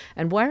and down.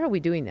 And why are we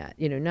doing that?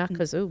 Not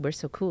because, we're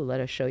so cool, let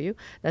us show you.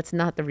 That's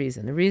not the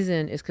reason. The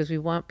reason is because we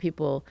want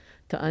people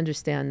to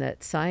understand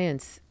that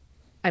science,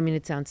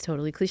 it sounds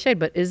totally cliched,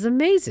 but is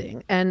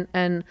amazing.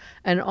 And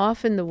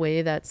often the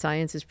way that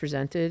science is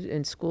presented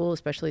in school,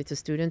 especially to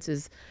students,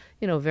 is,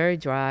 very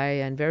dry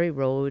and very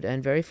rote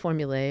and very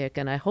formulaic.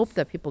 And I hope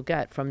that people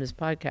get from this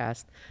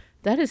podcast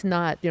that is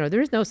not, there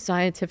is no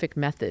scientific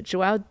method.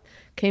 Joao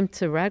came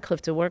to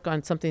Radcliffe to work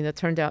on something that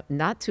turned out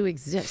not to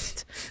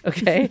exist.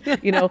 Okay,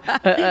 he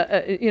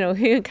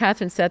and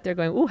Catherine sat there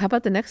going, "Ooh, how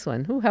about the next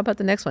one? Ooh, how about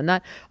the next one?"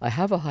 Not, "I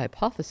have a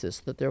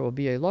hypothesis that there will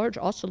be a large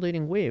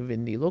oscillating wave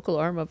in the local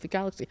arm of the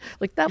galaxy."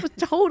 Like, that was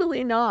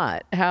totally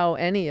not how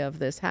any of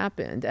this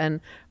happened. And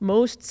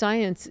most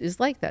science is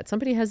like that.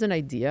 Somebody has an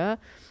idea.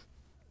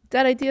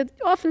 That idea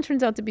often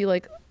turns out to be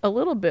like a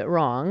little bit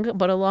wrong,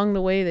 but along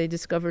the way they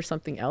discover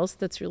something else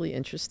that's really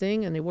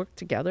interesting, and they work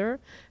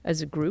together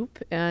as a group,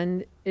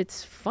 and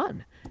it's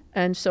fun.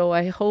 And so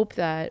I hope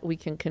that we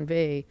can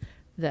convey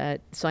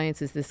that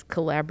science is this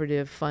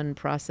collaborative, fun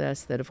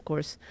process that, of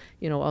course,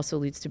 also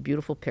leads to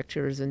beautiful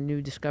pictures and new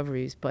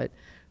discoveries, but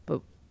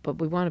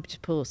we want to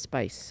just put a little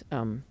spice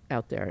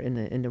out there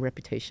in the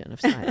reputation of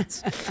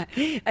science.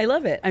 I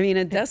love it.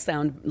 It does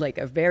sound like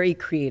a very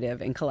creative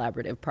and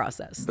collaborative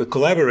process. The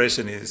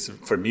collaboration is,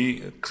 for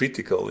me,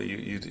 critical. I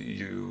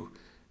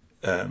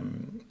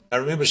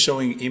remember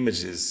showing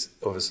images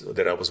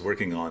that I was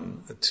working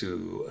on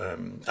to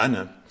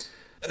Anna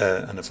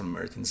from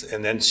Mertens,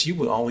 and then she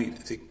would only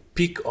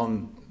pick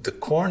on the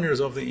corners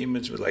of the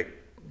image with like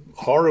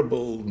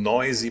horrible,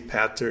 noisy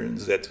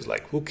patterns that was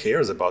like, who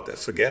cares about that?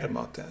 Forget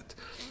about that.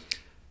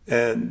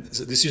 And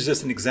so this is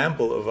just an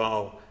example of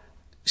how,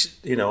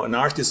 an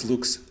artist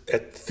looks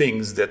at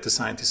things that the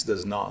scientist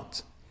does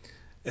not.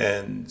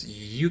 And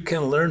you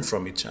can learn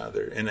from each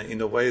other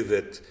in a way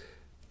that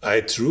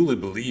I truly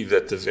believe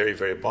that at the very,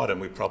 very bottom,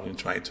 we're probably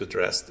trying to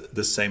address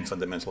the same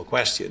fundamental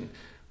question,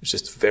 with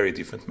just very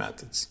different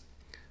methods.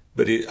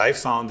 But I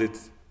found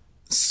it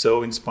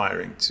so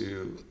inspiring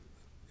to,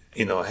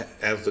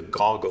 have the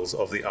goggles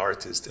of the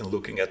artist and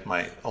looking at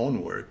my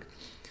own work.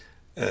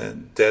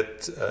 And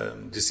that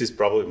this is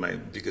probably my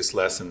biggest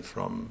lesson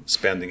from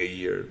spending a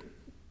year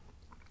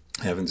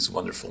having these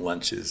wonderful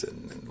lunches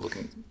and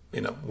looking,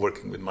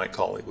 working with my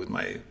colleague, with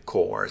my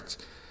cohort.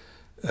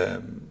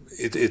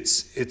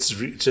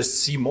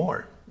 Just see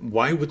more.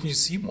 Why wouldn't you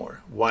see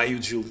more? Why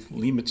would you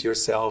limit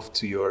yourself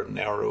to your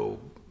narrow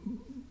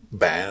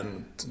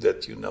band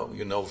that you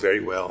know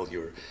very well?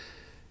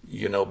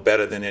 You know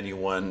better than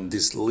anyone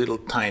this little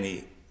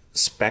tiny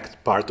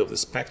part of the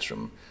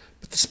spectrum.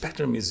 But the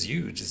spectrum is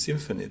huge, it's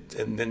infinite,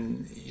 and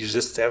then you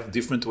just have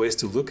different ways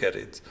to look at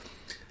it.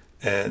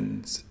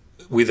 And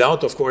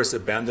without, of course,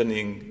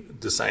 abandoning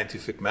the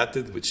scientific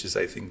method, which is,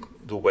 I think,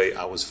 the way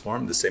I was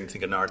formed. The same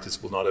thing an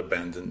artist will not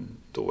abandon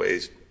the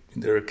way,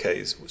 in her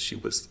case, she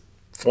was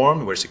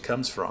formed, where she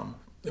comes from.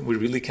 And we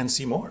really can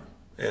see more.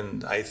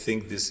 And I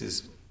think this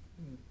is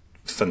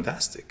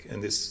fantastic.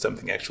 And this is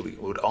something actually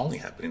would only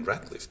happen in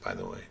Radcliffe, by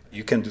the way.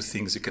 You can do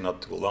things you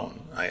cannot do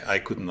alone. I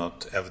could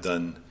not have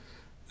done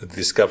the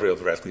discovery of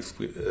the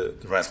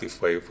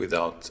Radcliffe wave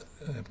without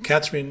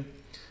Catherine,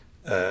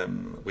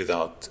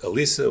 without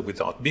Alyssa,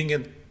 without being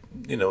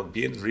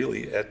being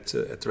really at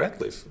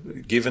Radcliffe,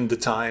 given the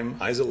time,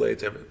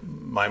 isolate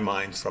my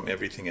mind from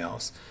everything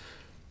else,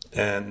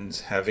 and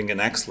having an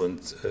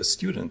excellent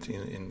student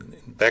in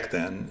back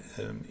then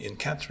in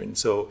Catherine.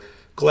 So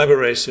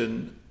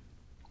collaboration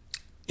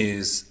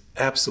is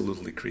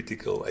absolutely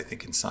critical, I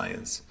think, in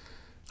science.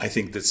 I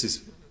think this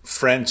is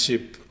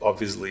friendship,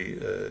 obviously,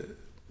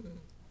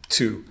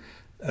 too,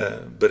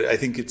 but I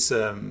think it's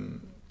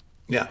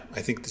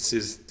I think this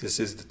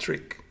is the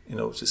trick.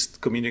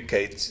 Just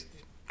communicate,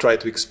 try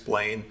to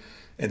explain,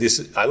 and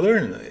this I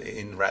learned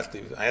in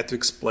Radcliffe. I had to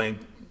explain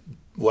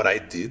what I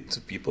did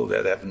to people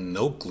that have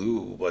no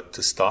clue what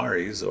a star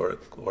is or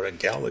a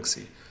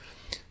galaxy.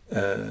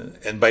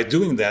 And by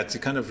doing that, you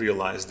kind of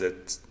realize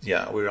that,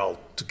 we're all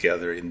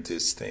together in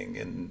this thing,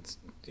 and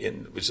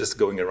we're just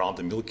going around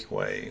the Milky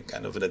Way,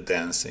 kind of in a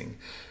dancing.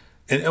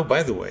 And oh,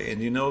 by the way,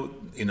 and you know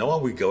how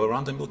we go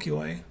around the Milky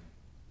Way?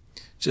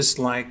 Just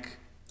like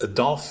a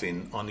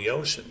dolphin on the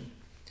ocean.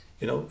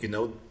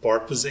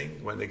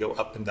 Porpoising when they go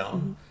up and down.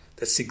 Mm-hmm.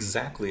 That's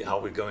exactly how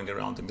we're going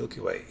around the Milky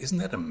Way. Isn't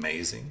that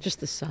amazing? Just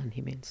the sun,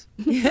 he means.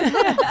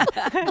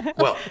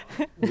 Well,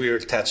 we're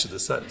attached to the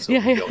sun, so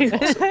we're going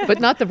also. But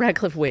not the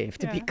Radcliffe wave,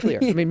 to be clear.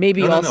 I mean,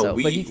 maybe also,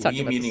 but he's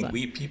talking about the sun.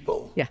 We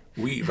people. Yeah.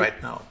 We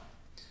right now.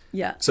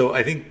 Yeah. So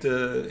I think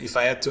if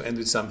I had to end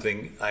with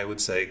something, I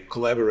would say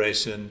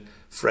collaboration,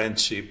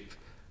 friendship,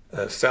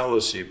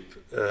 fellowship,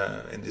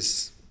 and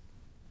this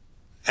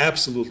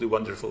absolutely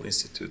wonderful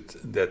institute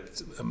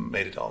that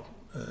made it all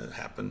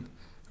happen.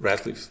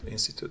 Radcliffe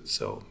Institute.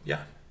 So,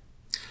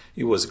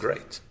 it was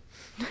great.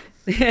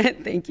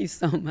 Thank you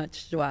so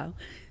much, Joao.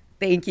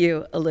 Thank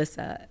you,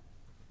 Alyssa.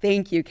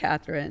 Thank you,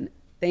 Catherine.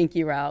 Thank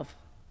you, Ralph.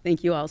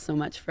 Thank you all so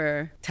much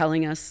for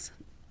telling us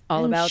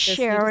all about this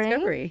new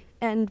discovery.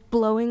 And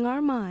blowing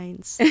our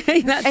minds.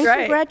 That's and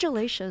right.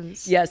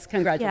 Congratulations. Yes,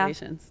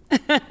 congratulations.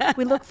 Yeah.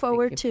 We look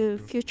forward to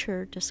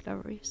future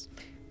discoveries.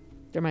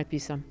 There might be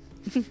some.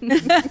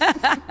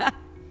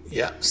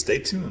 Stay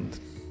tuned.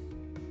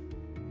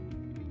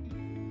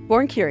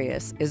 Born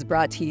Curious is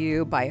brought to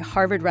you by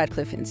Harvard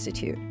Radcliffe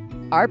Institute.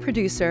 Our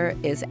producer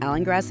is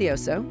Alan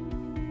Grazioso.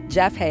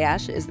 Jeff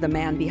Hayash is the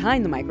man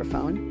behind the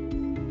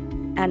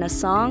microphone. Anna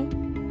Song,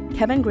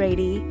 Kevin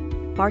Grady,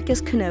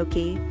 Marcus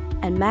Kanoki,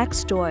 and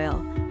Max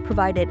Doyle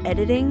provided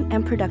editing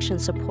and production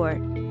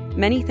support.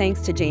 Many thanks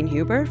to Jane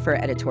Huber for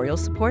editorial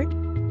support.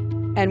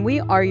 And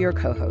we are your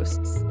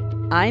co-hosts.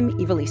 I'm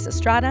Evelisa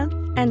Strada.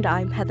 And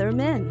I'm Heather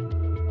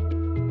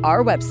Min.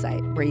 Our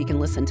website, where you can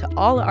listen to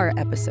all our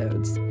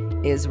episodes,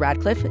 is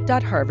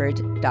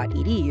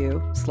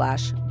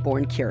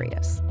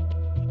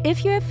radcliffe.harvard.edu/borncurious.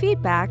 If you have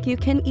feedback, you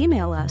can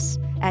email us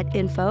at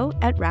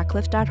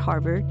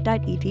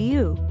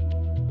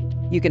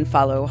info@radcliffe.harvard.edu. You can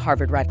follow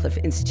Harvard Radcliffe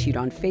Institute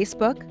on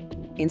Facebook,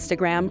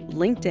 Instagram,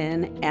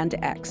 LinkedIn, and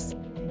X.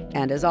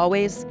 And as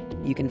always,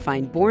 you can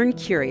find Born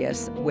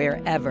Curious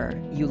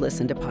wherever you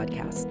listen to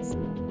podcasts.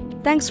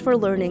 Thanks for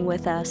learning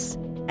with us,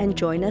 and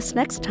join us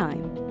next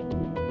time.